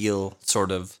ideal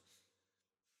sort of,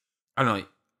 I don't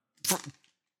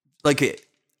know,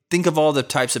 think of all the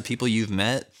types of people you've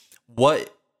met.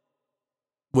 What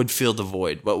would fill the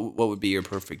void? What would be your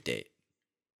perfect date?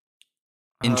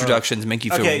 Introductions make you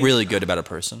feel okay. really good about a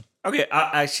person. Okay,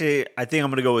 I think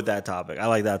I'm gonna go with that topic. I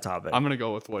like that topic. I'm gonna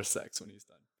go with worst sex when he's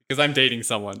done because I'm dating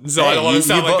someone, so I don't want to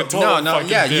sound like a total fucking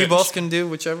you bitch. both can do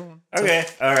whichever one. Okay,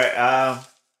 all right. I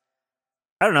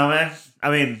don't know, man. I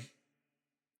mean,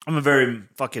 I'm a very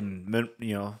fucking,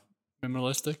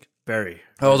 Minimalistic. very.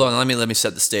 Hold on, let me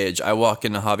set the stage. I walk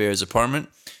into Javier's apartment.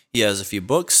 He has a few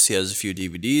books. He has a few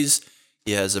DVDs.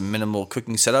 He has a minimal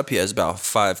cooking setup. He has about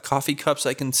 5 coffee cups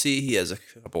I can see. He has a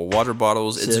couple water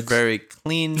bottles. It's 6. very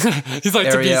clean. He's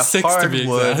like to be area, 6 to be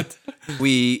hardwood.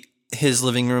 exact. His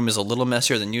living room is a little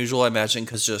messier than usual, I imagine,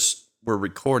 because just we're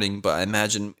recording. But I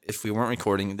imagine if we weren't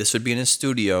recording, this would be in his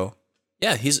studio.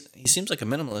 Yeah, he seems like a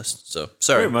minimalist. So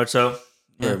sorry. Very much so.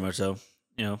 Yeah. Very much so.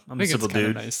 I'm I a think simple it's kind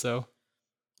of dude. nice, so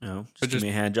Just give me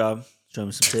a hand job. Show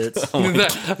me some tits.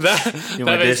 that You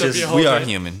want makes up dishes? your whole We are day.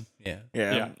 human. Yeah.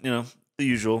 Yeah, the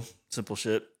usual simple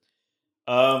shit.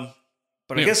 But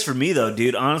I Yeah. guess for me though,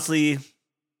 dude, honestly,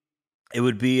 it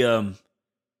would be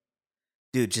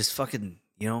dude, just fucking,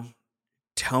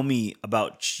 tell me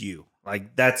about you.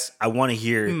 Like I want to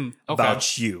hear Okay.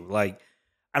 about you. Like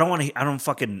I don't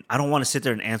want to sit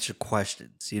there and answer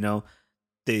questions,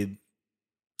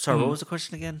 Sorry, what was the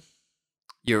question again?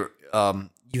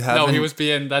 You haven't. No, he was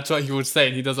being. That's what he was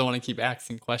saying. He doesn't want to keep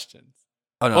asking questions.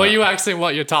 Oh no. Or you asking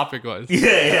what your topic was?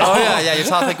 Yeah. Oh yeah. Your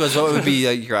topic was what would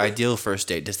be your ideal first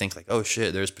date? To think like, oh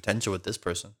shit, there's potential with this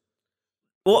person.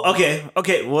 Well,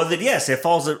 okay. Well, then yes, it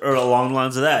falls along the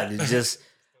lines of that. It's just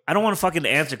I don't want to fucking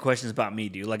answer questions about me,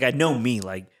 dude. Like I know me.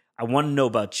 Like I want to know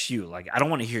about you. Like I don't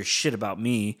want to hear shit about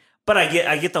me. But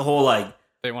I get the whole like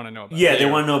They want to know about. yeah, you. they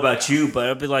want to know about you. But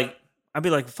I'd be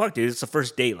like, fuck, dude, it's the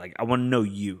first date. Like I want to know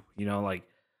you. You know, like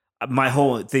my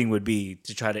whole thing would be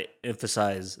to try to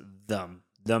emphasize them,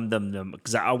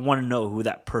 because I want to know who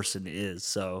that person is.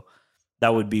 So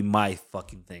that would be my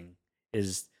fucking thing: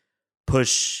 is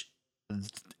push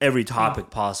every topic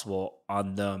possible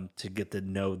on them to get to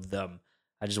know them.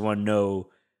 I just want to know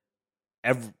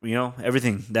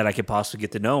everything that I could possibly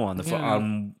get to know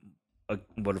on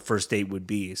what a first date would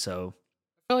be. So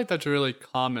I feel like that's really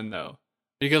common though,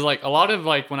 because like a lot of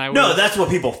like when I no, that's what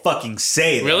people fucking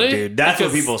say. Though, Really? dude? That's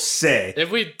Because what people say.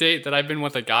 every date that I've been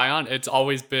with a guy on, it's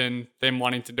always been them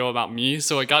wanting to know about me.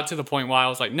 So it got to the point where I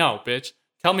was like, no, bitch,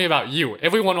 tell me about you.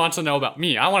 Everyone wants to know about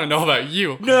me. I want to know about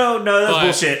you. No, that's But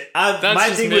bullshit. that's My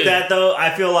just thing me. with that though, I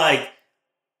feel like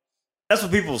that's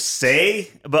what people say,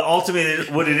 but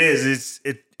ultimately, what it is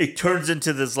it turns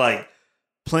into this like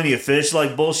plenty of fish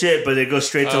like bullshit, but it goes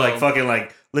straight to like Oh. fucking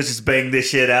like let's just bang this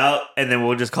shit out and then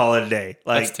we'll just call it a day.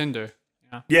 Like That's Tinder.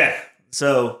 Yeah. yeah,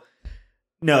 so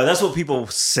no, that's what people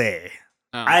say.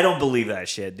 Oh. I don't believe that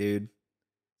shit, dude.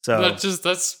 So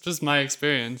that's just my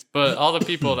experience. But all the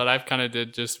people that I've kind of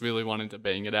did just really wanted to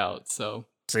bang it out. So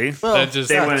see, that just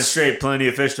they went straight plenty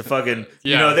of fish to fucking.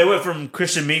 You Yeah. know, they went from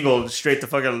Christian Mingle straight to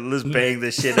fucking let's bang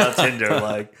this shit out Tinder.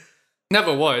 Like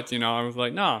never would. I was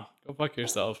like, nah, go fuck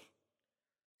yourself.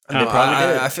 they probably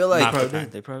did. I feel like Not Probably the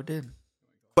did. They probably did.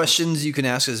 questions you can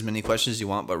ask as many questions as you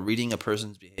want, but reading a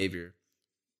person's behavior,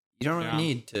 you don't really Yeah.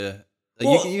 need to. Like,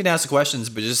 Well- you can ask the questions,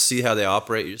 but just see how they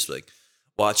operate. You just like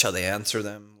watch how they answer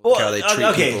them, watch how they treat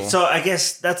okay, people. so I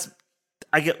guess for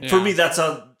Yeah. me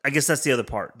I guess that's the other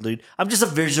part, dude. I'm just a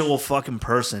visual fucking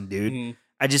person, dude. Mhm.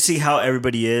 I just see how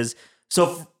everybody is.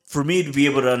 So for me to be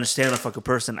able to understand a fucking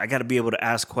person, I got to be able to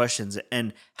ask questions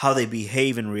and how they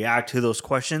behave and react to those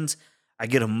questions. I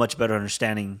get a much better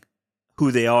understanding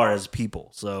who they are as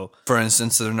people. So For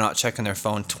instance, they're not checking their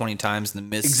phone 20 times in the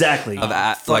midst exactly, of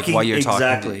like Fucking while you're talking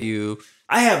exactly. to you.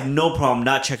 I have no problem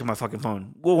not checking my fucking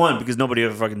phone. Well, one, because nobody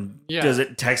ever fucking Yeah. does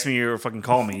it, text me or fucking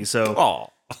call me. So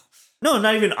Oh, no,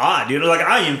 not even odd, dude. Like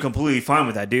I am completely fine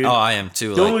with that, dude. I am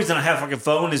too. The only Like, reason I have a fucking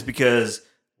phone is because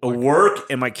of work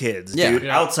and my kids, Yeah. dude.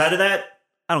 Yeah. Outside of that,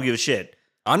 I don't give a shit.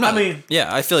 I'm not. I mean-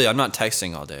 yeah, I feel you. I'm not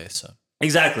texting all day, so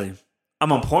Exactly.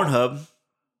 I'm on Pornhub.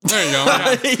 There you go.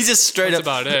 Yeah. he just straight That's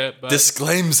up about it. But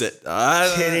disclaims it.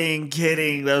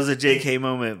 Kidding. That was a JK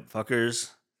moment, fuckers.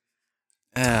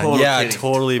 Yeah, I kidding.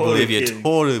 totally Totally believe you. kidding.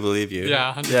 Totally believe you.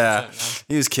 yeah, 100%, yeah. man.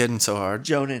 He was kidding so hard.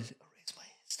 Jonan, erase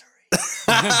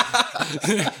my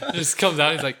history. Just comes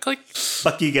out. He's like, click.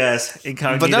 Fuck you guys.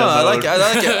 Incognito But no, I like mode. I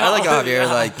like it. I like Javier.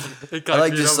 Yeah. Like I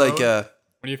like just Incognito like mode.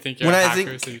 When you think you're when a I hacker,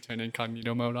 think- so you turn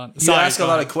incognito mode on. you Sorry, ask a go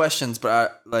lot ahead. of questions,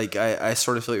 but I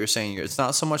sort of feel what you're saying. It's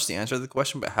not so much the answer to the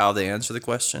question, but how they answer the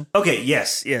question. Okay,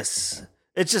 yes.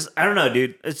 It's just I don't know,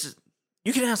 dude. It's just,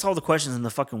 you can ask all the questions in the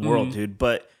fucking world, Mhm. dude,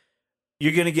 but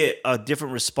you're gonna get a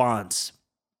different response,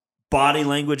 body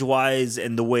language wise,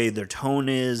 and the way their tone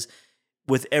is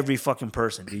with every fucking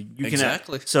person, dude. You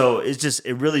Exactly. can so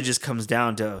it really just comes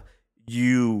down to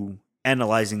you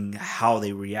analyzing how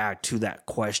they react to that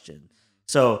question.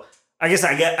 So I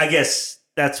guess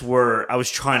that's where I was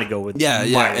trying to go with. Yeah.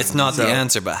 my It's reason. not the So,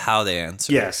 answer, but how they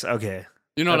answer. Yes. Okay.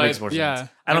 You know That what makes more sense. yeah.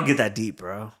 I don't get that deep,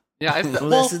 bro. Yeah, Well,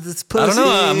 well, it's I don't know.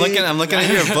 I'm pussy. looking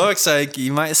at your books. Like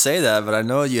you might say that, but I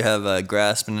know you have a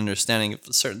grasp and understanding of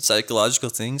certain psychological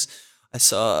things. I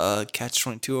saw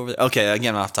Catch-22 over there. Okay,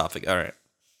 again off topic. All right.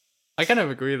 I kind of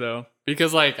agree though,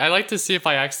 because like I like to see if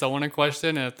I ask someone a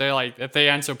question, and if they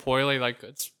answer poorly, like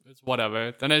it's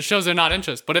whatever, then it shows they're not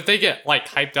interested. But if they get like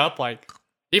hyped up, like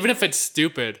even if it's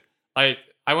stupid, like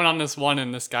I went on this one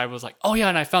and this guy was like, "Oh yeah,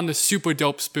 and I found this super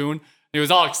dope spoon." He was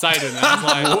all excited, and I was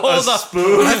like, Hold up.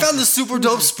 spoon? I found the super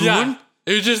dope spoon. "Yeah."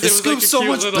 It was It like scoops a so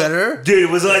cute much little- better. Dude,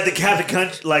 was it like the Captain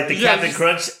Crunch, Yeah, Captain just-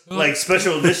 Crunch, like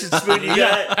special edition spoon you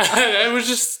got? It was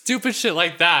just stupid shit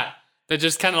like that. That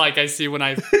just kind of like I see when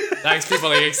I ask people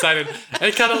like excited.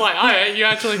 It kind of like, all right, you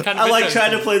actually kind of. I like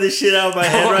trying to play this shit out of my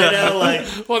head right now. Like,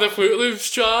 Well, the Fruit Loop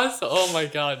straws. Oh my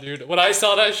god, dude! When I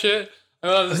saw that shit, I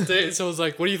went on the stage. So I was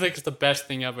like, "What do you think is the best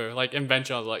thing ever?" Like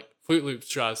invention. I was like, "Fruit Loop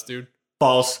straws, dude."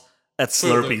 false. That's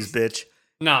Fruit Slurpees, bitch.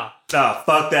 Nah. Nah,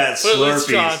 fuck that. Let's Slurpees.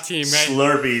 draw a team, right?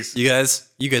 Slurpees.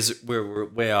 You guys, we're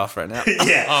way off right now.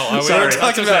 Yeah. Oh, are we- sorry. We're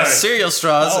talking about cereal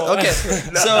straws. Oh. Okay,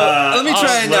 so let me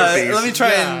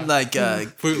try and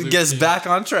Fruit Loop get us team. back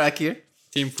on track here.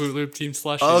 Team Fruit Loop, Team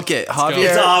Slushy. Okay, Let's go. Javier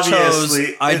It's obviously, chose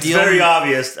it's ideal. very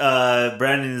obvious.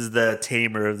 Brandon is the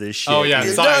tamer of this shit. Oh, yeah.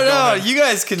 No, Sorry, go no, ahead. you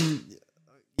guys can.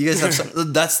 You guys have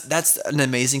some. That's an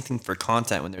amazing thing for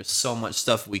content when there's so much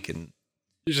stuff we can.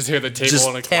 You just hear the table Just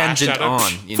and a clash tangent at it.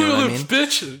 on, you know Fruit what I Loops, mean?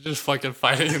 bitch. Just fucking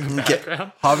fighting in the Okay,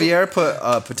 background. Javier put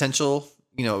a potential,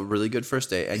 really good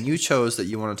first date, and you chose that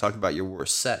you want to talk about your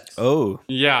worst sex. Oh.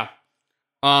 Yeah.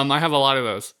 I have a lot of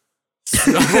those.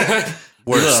 You're a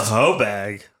Worst. hoe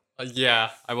bag. Yeah,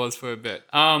 I was for a bit.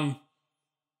 Oh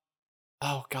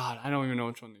God, I don't even know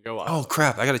which one to go on. Oh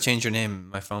crap! I gotta change your name in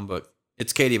my phone book.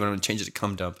 It's Katie, but I'm gonna change it to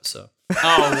Cum Dump. So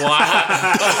Oh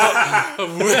wow.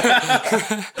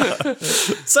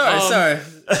 sorry.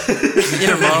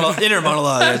 Inner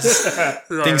monologue.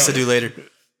 Things to do later.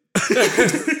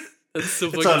 It's so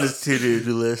It's on his to-do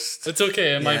list. It's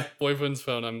okay. In my boyfriend's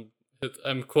phone,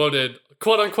 I'm quoted,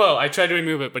 quote unquote. I tried to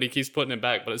remove it, but he keeps putting it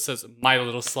back. But it says "my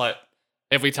little slut"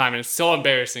 every time, and it's so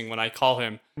embarrassing when I call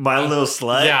him. My little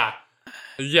slut? Yeah,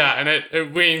 yeah, and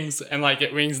it rings, and like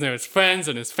it rings near his friends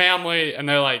and his family, and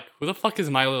they're like, "Who the fuck is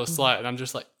my little slut?" And I'm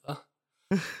just like,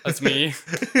 "That's me."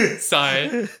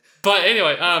 Sorry, but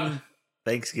anyway,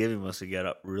 Thanksgiving must have got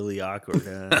up really awkward.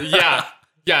 Huh?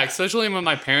 yeah, especially with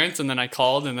my parents, and then I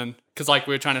called, and then because like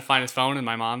we were trying to find his phone, and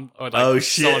my mom or like Oh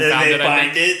shit! someone And found they it. I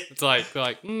think find it. it's like they're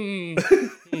like,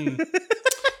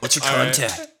 What's your All right.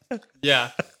 contact? yeah,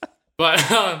 but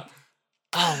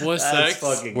worst That's sex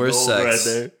fucking Worst gold sex.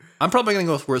 right there. I'm probably gonna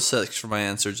go with worst sex for my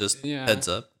answer. Just Yeah. heads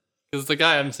up. because the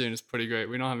guy I'm seeing is pretty great.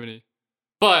 We don't have any,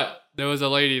 but there was a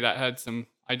lady that had some.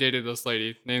 I dated this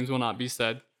lady. Names will not be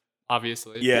said,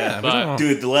 obviously. Yeah, we but don't-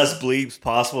 dude, the less bleeps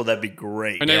possible, that'd be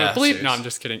great. her name Yeah, was Bleep. serious. No, I'm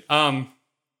just kidding.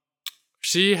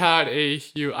 She had a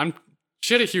huge.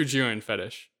 She had a huge urine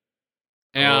fetish,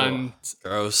 and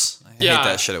Gross. I Yeah. hate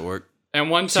that shit at work.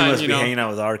 one She time, must you be know, hanging out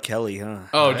with R. Kelly, huh?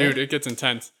 oh, Right? dude, it gets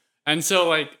intense. And so,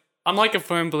 like, I'm like a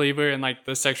firm believer in like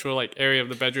the sexual like area of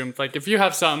the bedroom. Like, if you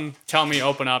have something, tell me,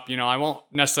 open up. You know, I won't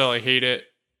necessarily hate it,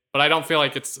 but I don't feel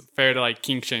like it's fair to like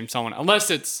kink shame someone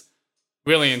unless it's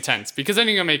really intense, because then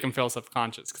you're gonna make them feel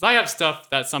subconscious. Because I have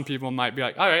stuff that some people might be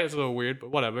like, all right, it's a little weird,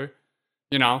 but whatever,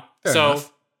 you know. Fair so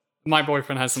enough. my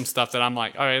boyfriend has some stuff that I'm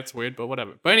like, all right, it's weird, but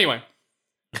whatever. But anyway,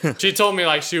 she told me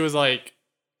like she was like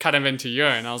kind of into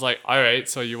urine. I was like, all right,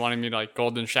 so you wanted me to like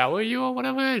golden shower you or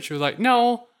whatever? And she was like,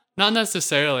 no, not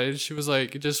necessarily. She was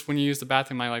like, just when you use the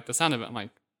bathroom, I like the sound of it. I'm like,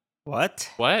 What?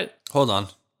 what? Hold on.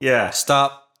 Yeah.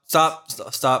 Stop.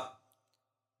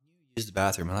 Use the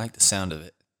bathroom. I like the sound of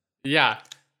it. Yeah.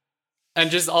 And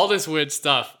just all this weird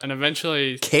stuff. And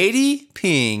eventually, Katie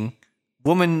peeing,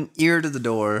 woman ear to the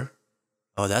door.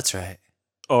 Oh, that's right.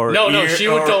 Or no, ear- she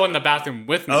would or- go in the bathroom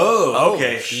with me. Oh,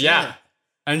 okay. Yeah.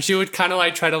 And she would kind of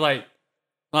like try to like,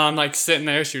 while I'm like sitting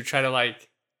there, she would try to like,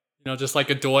 you know, just like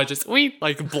a door, just like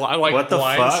like What the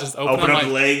blinds, fuck? just Open I'm up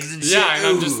like, legs and shit. yeah, and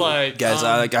I'm just Ooh. like, Guys,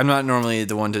 I'm not normally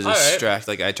the one to all right. distract.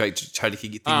 Like I try to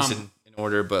keep things in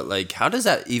order, but like, how does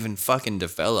that even fucking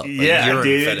develop? Like, Yeah, urine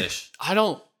dude. fetish.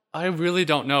 I really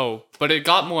don't know, but it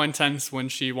got more intense when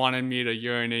she wanted me to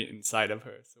urinate inside of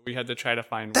her. So we had to try to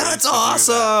find ways That's to do that.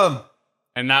 awesome.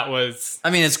 And that was I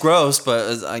mean, it's gross,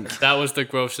 but that was the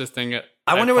grossest thing.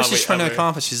 I wonder what she's probably trying to ever-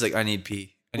 accomplish. She's like, I need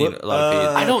pee. I need What, a lot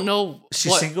of I don't know.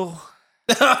 She's what- single?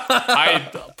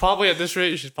 I probably at this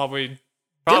rate, she's probably pee.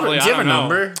 I Do you have don't a know.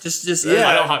 number? Just Yeah.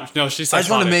 I don't have no. She's I just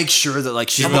want to psychotic. make sure that like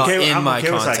she's I'm not okay- in I'm my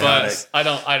okay with contact. psychotic.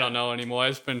 But I don't know anymore.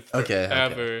 It's been Okay, okay.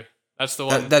 forever. That's the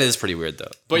one. That is pretty weird though.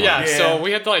 but Come on. yeah, so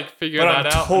we had to like figure But that I'm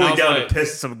out. totally and I down was to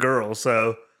piss some girl,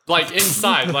 so. like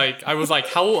inside. Like I was like,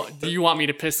 how do you want me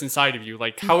to piss inside of you?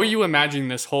 Like how are you imagining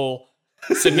this whole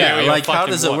scenario? Yeah, like how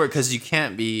fucking does it work? Because you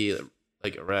can't be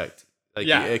like erect. Like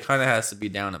Yeah. it kind of has to be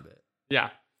down a bit. Yeah,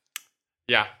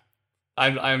 yeah.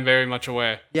 I'm very much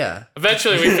aware. Yeah.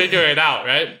 Eventually, we figure it out,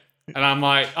 right? And I'm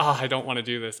like, oh, I don't want to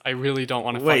do this. I really don't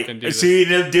want to Wait, fucking do this. so you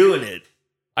ended up doing it?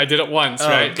 I did it once, Oh,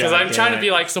 right? Because God I'm trying to damn be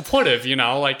it. like supportive, you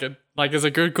know, like as a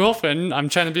good girlfriend, I'm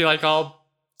trying to be like all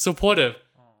supportive.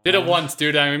 Did it once,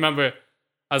 dude. I remember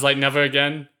I was like, never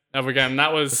again, never again. And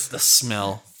that was The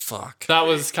smell. Fuck.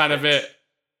 kind of it.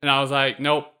 And I was like,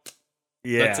 nope,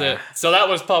 Yeah. that's it. So that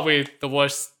was probably the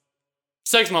worst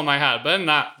sex moment I had. But in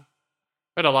that,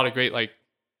 I had a lot of great like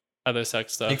other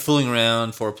sex stuff. Like fooling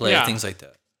around, foreplay, Yeah. things like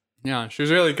that. Yeah, she was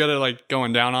really good at like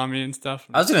going down on me and stuff.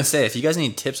 I was gonna say, if you guys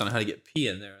need tips on how to get pee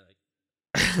in there, like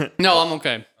No, I'm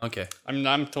okay. Okay.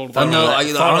 I'm totally. Oh, no, that-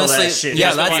 funnel that honestly, shit. yeah,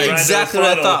 Just that's grind exactly a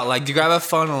what I funnel. thought. Like, you grab a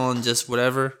funnel and just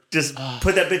whatever. Just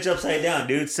put that bitch upside down,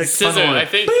 dude. Stick the Scissor. funnel in. I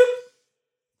think.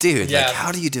 Dude, Yeah. like,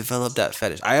 how do you develop that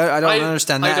fetish? I don't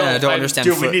understand that, I and I don't- don't I- understand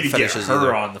Dude, we foot need to get fetishes her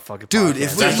either. on the fucking Dude, podcast.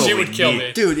 if we- That's what She we would kill need.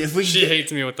 me. Dude, if we She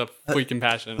hates me with the freaking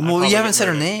passion. I'd well, probably you haven't get said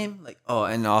her murdered. name, like, oh,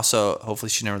 and also hopefully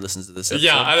she never listens to this episode.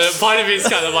 Yeah, and part of me is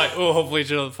kind of like, oh, hopefully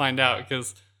she'll find out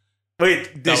because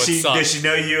Wait, That did would suck. she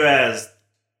know you as?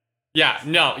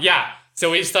 yeah.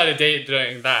 So we started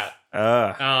doing that.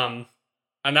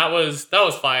 And that was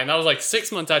fine. That was like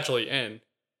 6 months actually in.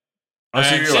 Oh, so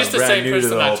And you're, like, she's the brand same new to person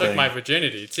the that whole took thing. my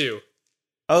virginity too.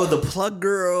 Oh, the plug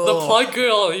girl. The plug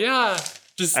girl, yeah.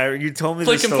 Just You told me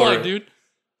click the and story. plug, dude.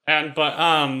 But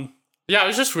yeah, it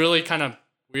was just really kind of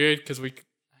weird because I don't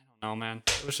know, man.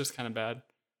 It was just kind of bad.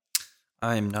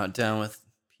 I am not down with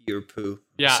pee or poo.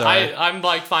 Yeah, Sorry. I'm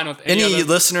like fine with Any other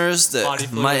listeners body that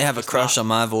fluid, might have a just crush not. on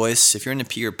my voice, if you're into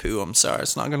pee or poo, I'm sorry,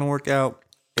 it's not going to work out.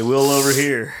 It will over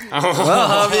here.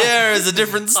 Well, Javier is a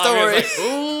different story. Like,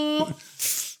 ooh.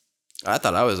 I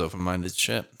thought I was open-minded.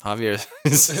 Shit, Javier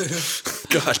is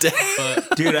God damn.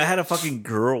 But Dude, I had a fucking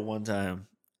girl one time.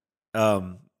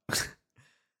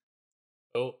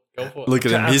 go for it. Look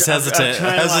at him. He's I'm hesitant.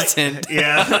 trying to, like- Hesitant.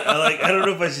 yeah, I don't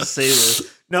know if I should say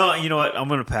this. No, you know what? I'm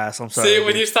gonna pass. I'm sorry. See,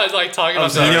 when dude. you start like talking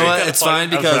about sorry. You know that, what? kinda It's funny.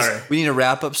 fine I'm because sorry. we need to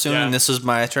wrap up soon, Yeah. and this was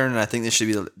my turn, and I think this should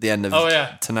be the end of Oh,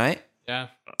 yeah. tonight. Yeah.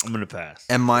 I'm gonna pass.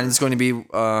 And mine is going to be worst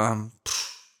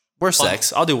Fun.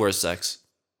 sex. I'll do worst sex.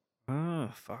 Oh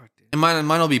fuck, dude. And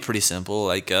mine will be pretty simple.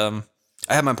 Like I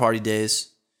have my party days.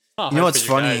 Not You know hard what's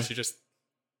for funny? guys, you just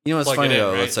You know what's Plug funny it in,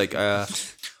 though? right? It's like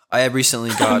I have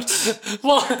recently got.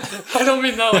 well, I don't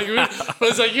mean that like, but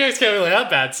it's like you guys can't really have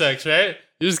bad sex, right?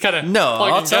 You just kind of No,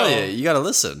 plug I'll and tell go. you. You got to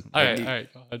listen. All Like,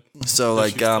 right, go ahead. So No,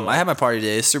 like she's still I had my party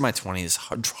days through my 20s,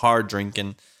 hard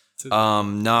drinking,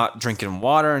 not drinking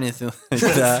water or anything like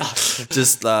that.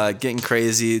 Just getting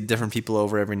crazy, different people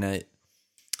over every night.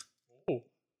 Ooh.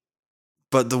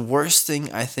 But the worst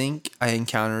thing I think I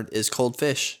encountered is cold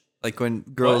fish. Like when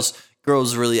girls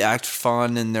really act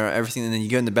fun and they're everything, and then you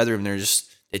go in the bedroom,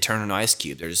 they turn an ice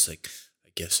cube. They're just like,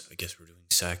 I guess we're doing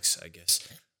sex. I guess.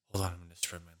 Hold on, I'm gonna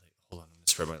spread my leg. Hold on, I'm gonna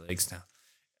spread my legs now.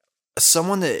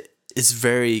 Someone that is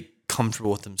very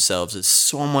comfortable with themselves is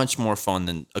so much more fun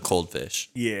than a cold fish.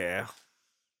 Yeah.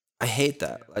 I hate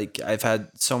that. Like I've had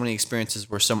so many experiences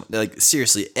where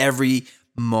seriously every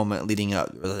moment leading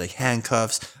up, whether like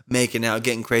handcuffs, making out,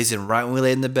 getting crazy, and right when we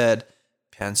laid in the bed,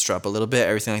 pants drop a little bit,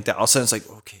 everything like that. All of a sudden it's like,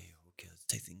 okay, let's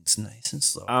take things nice and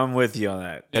slow. I'm with you on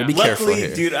that. Gotta be Luckily,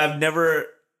 careful here. dude,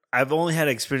 I've only had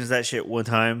experience that shit one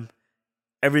time.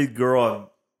 Every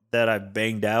girl that I've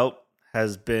banged out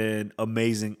has been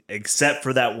amazing, except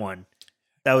for that one.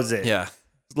 That was it. Yeah.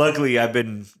 Luckily, I've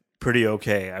been pretty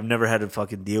okay. I've never had to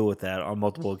fucking deal with that on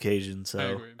multiple occasions. I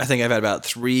So agree. I think I've had about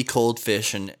 3 cold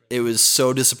fish, and it was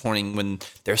so disappointing when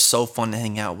they're so fun to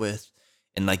hang out with.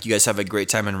 And like you guys have a great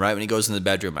time, and right when he goes in the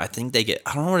bedroom, I think they get,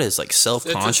 I don't know what it is, like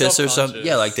self-conscious or something. self-conscious.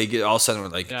 Yeah, like they get all of a sudden we're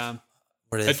like, Yeah,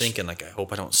 what are they It's- thinking? Like, I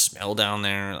hope I don't smell down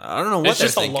there. I don't know what it's they're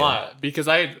just thinking. a lot because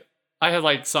I had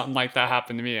like something like that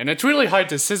happen to me, and it's really hard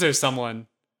to scissor someone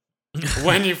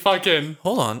when you fucking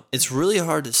Hold on, it's really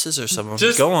hard to scissor someone.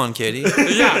 Just- Go on, Katie.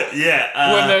 yeah.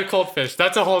 yeah, When they're cold fish,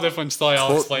 that's a whole different story.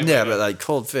 I'll explain. yeah, later. but like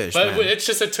cold fish. But man. it's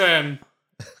just a term.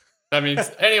 That means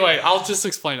anyway. I'll just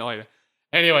explain it later.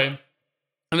 Anyway,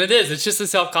 and it's just a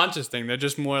self-conscious thing. They're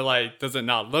just more like, does it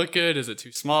not look good? Is it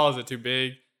too small? Is it too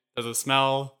big? Does it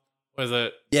smell? Was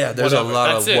it? Yeah, there's whatever? a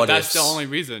lot That's of it. what That's ifs. the only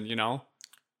reason,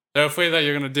 They're afraid that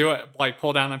you're gonna do it, like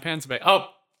pull down their pants and be, oh,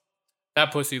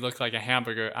 that pussy looks like a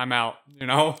hamburger. I'm out. Like,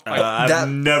 I've that-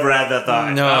 never had that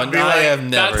thought. No, I'd be I like, have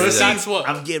never. that's- either. that's what.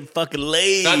 I'm getting fucking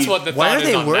laid. That's what the Why thought are is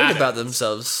they on worried that. about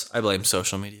themselves? I blame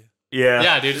social media. Yeah,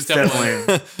 Yeah, dude, it's definitely.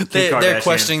 Kim They're Kardashian,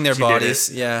 questioning their she did bodies.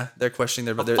 Yeah, they're questioning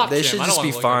their bodies. fuck They Kim. should I don't just wanna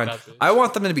be look fine. like that bitch. I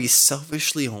want them to be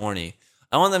selfishly horny.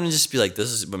 I want them to just be like, "This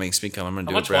is what makes me come. I'm gonna How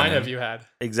do much it." wine Brandon. have you had?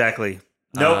 Exactly.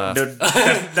 Nope, no,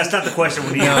 that's not the question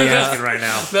we need to No, be yeah. asking right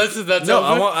now. That's No,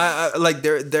 open? I like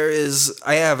there is.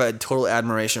 I have a total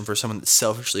admiration for someone that's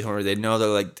selfishly horny. They know they're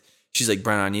like, she's like,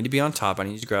 Brandon, I need to be on top. I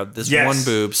need you to grab this Yes. one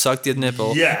boob, suck the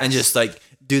nipple, Yes. and just like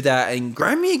do that and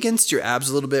grind me against your abs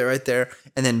a little bit right there,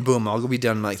 and then boom, I'll go be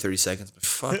done in like 30 seconds. But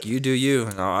fuck, you do you,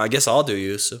 and I guess I'll do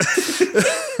you. So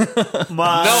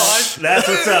Mom, I- that's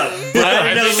what's up. I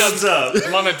Brian knows think what's up.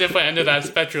 I'm on a different end of that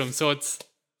spectrum, so it's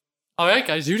all right,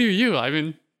 guys. You do you. I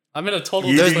mean, I'm in a total.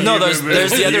 You there's do no, you, there's boo-boo.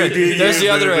 there's the other You end. do There's you,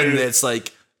 the other boo-boo. end. It's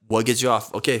like, what gets you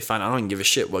off? Okay, fine. I don't even give a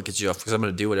shit what gets you off because I'm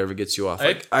gonna do whatever gets you off.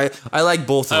 Like I like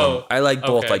both of Oh, them. I like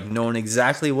both. okay. Like knowing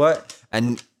exactly what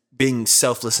and being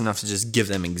selfless enough to just give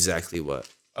them exactly what.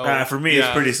 For me, it's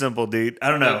pretty simple, dude. I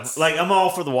don't know. Like, I'm all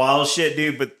for the wild shit,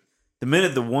 dude, but the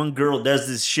minute the one girl does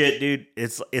this shit, dude,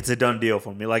 it's a done deal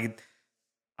for me. Like,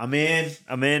 I'm in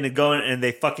and going, and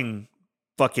they fucking,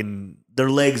 their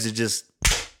legs are just,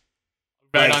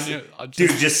 Right like, on you.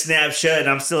 dude, just snap shut, and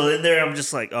I'm still in there. I'm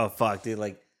just like, oh, fuck, dude,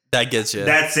 like, That gets you.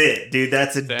 that's it, dude.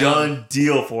 That's a done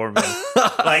deal for me.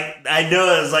 Like, I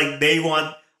know it's like they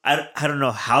want, I don't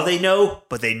know how they know,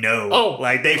 but they know. Oh,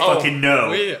 like, they fucking know.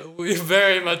 We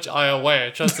very much are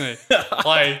aware. Trust me.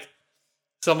 Like,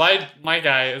 so my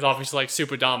guy is obviously like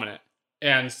super dominant,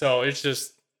 and so it's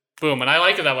just boom. And I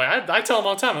like it that way. I tell him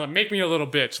all the time, like, make me a little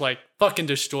bitch, like fucking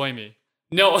destroy me.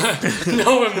 No,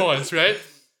 no remorse, right?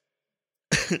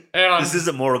 And This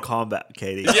isn't Mortal Kombat,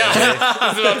 Katie. yeah,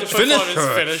 he's about to put on his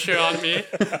finisher on me.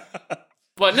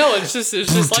 But no, it's just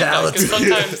like that, because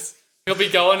sometimes he'll be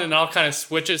going and I'll kind of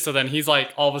switch it, so then he's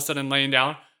like all of a sudden laying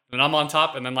down and I'm on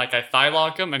top, and then like I thigh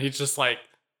lock him and he's just like,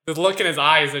 the look in his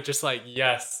eyes are just like,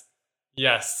 yes.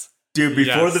 Dude,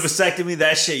 before Yes. the vasectomy,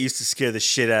 that shit used to scare the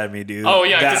shit out of me, dude. Oh,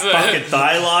 yeah, that 'cause, fucking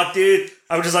thigh lock, dude.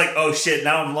 I was just like, oh shit,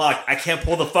 now I'm locked. I can't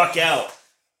pull the fuck out.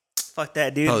 Fuck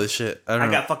that, dude. Holy shit. I don't I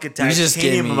know. got fucking You just gave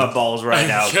titanium in me my balls right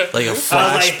now. like a I was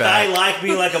like, thigh flashback. lock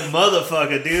me like a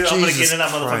motherfucker, dude. I'm gonna get Jesus in that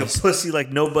motherfucking Christ. pussy like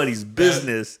nobody's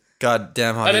business. God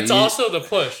damn, And Javier. it's also the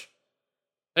push.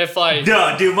 If like,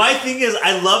 No, dude, my thing is,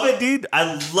 I love it, dude.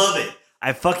 I love it.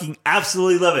 I fucking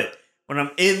absolutely love it. When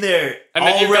I'm in there and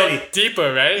then already. you go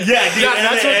deeper, right? Yeah, dude, and,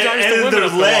 that's what drives the then women their up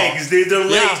the wall. legs, dude. Their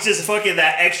legs Yeah. just fucking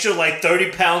that extra like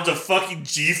 30 pounds of fucking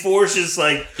G-force just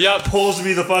like Yep. pulls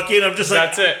me the fuck in. I'm just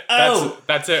like, That's it. Oh,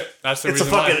 That's it. That's the it's a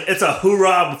reason fucking, why. it's a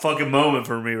hoorah fucking moment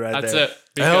for me right That's there. it. I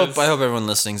Because, hope everyone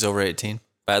listening's over 18,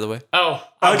 by the way. Oh,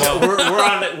 Oh,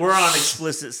 no, we're on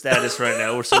explicit status right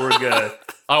now, so we're good.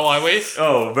 oh, are we?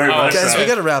 Oh, very much. Guys, so. we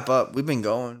got to wrap up. We've been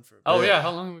going for a Oh bit. yeah.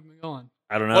 How long have we been going?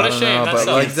 I don't know. What a I don't shame. know, That but sucks.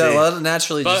 like that, well,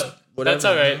 naturally, But just whatever. that's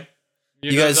all right.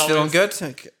 You guys feeling always-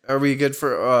 good? Are we good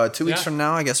for 2 weeks Yeah. from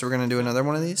now? I guess we're gonna do another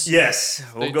one of these. Yes,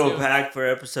 we'll Stay go tuned. back for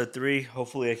episode 3.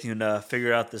 Hopefully, I can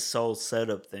figure out this soul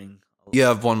setup thing. You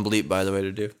have one bleep, by the way,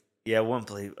 to do. Yeah, one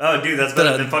bleep. Oh, dude, that's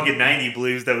better than fucking 90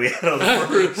 bleeps that we had on the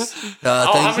first. Oh,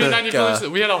 how thanks, many 90 Nick,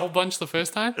 blues? We had a whole bunch the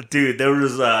first time. Dude, there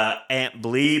was Ant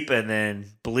Bleep and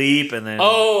then Bleep and then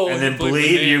Oh, and then the bleep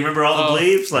Bleep. name. You remember all the Oh.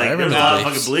 bleeps? Like I there's a remember lot of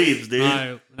bleeps. fucking bleeps,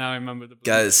 dude. Now I remember the blues.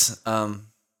 Guys,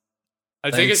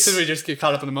 I think it's thanks. because we just get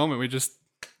caught up in the moment. We just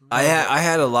I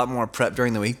had a lot more prep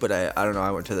during the week, but I don't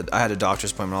know. I had a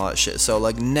doctor's appointment and all that shit. So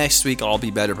like next week I'll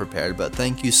be better prepared. But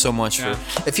thank you so much Yeah.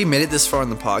 for if you made it this far in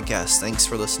the podcast. Thanks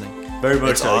for listening. Very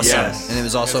much It's so. awesome, Yes, and it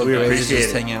was also we great to appreciate just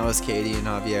it. hang out with Katie and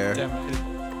Javier. damn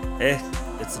right.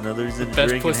 It's another reason to Best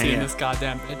drink pussy and in hang this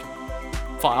goddamn bedroom.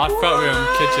 Front room,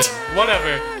 kitchen,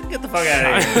 whatever. out. Get the fuck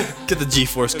out of here, Get the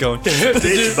G-force going.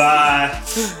 bitch. Bye.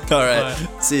 All right,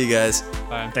 see you guys.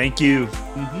 Bye. Thank you.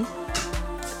 Mm-hmm.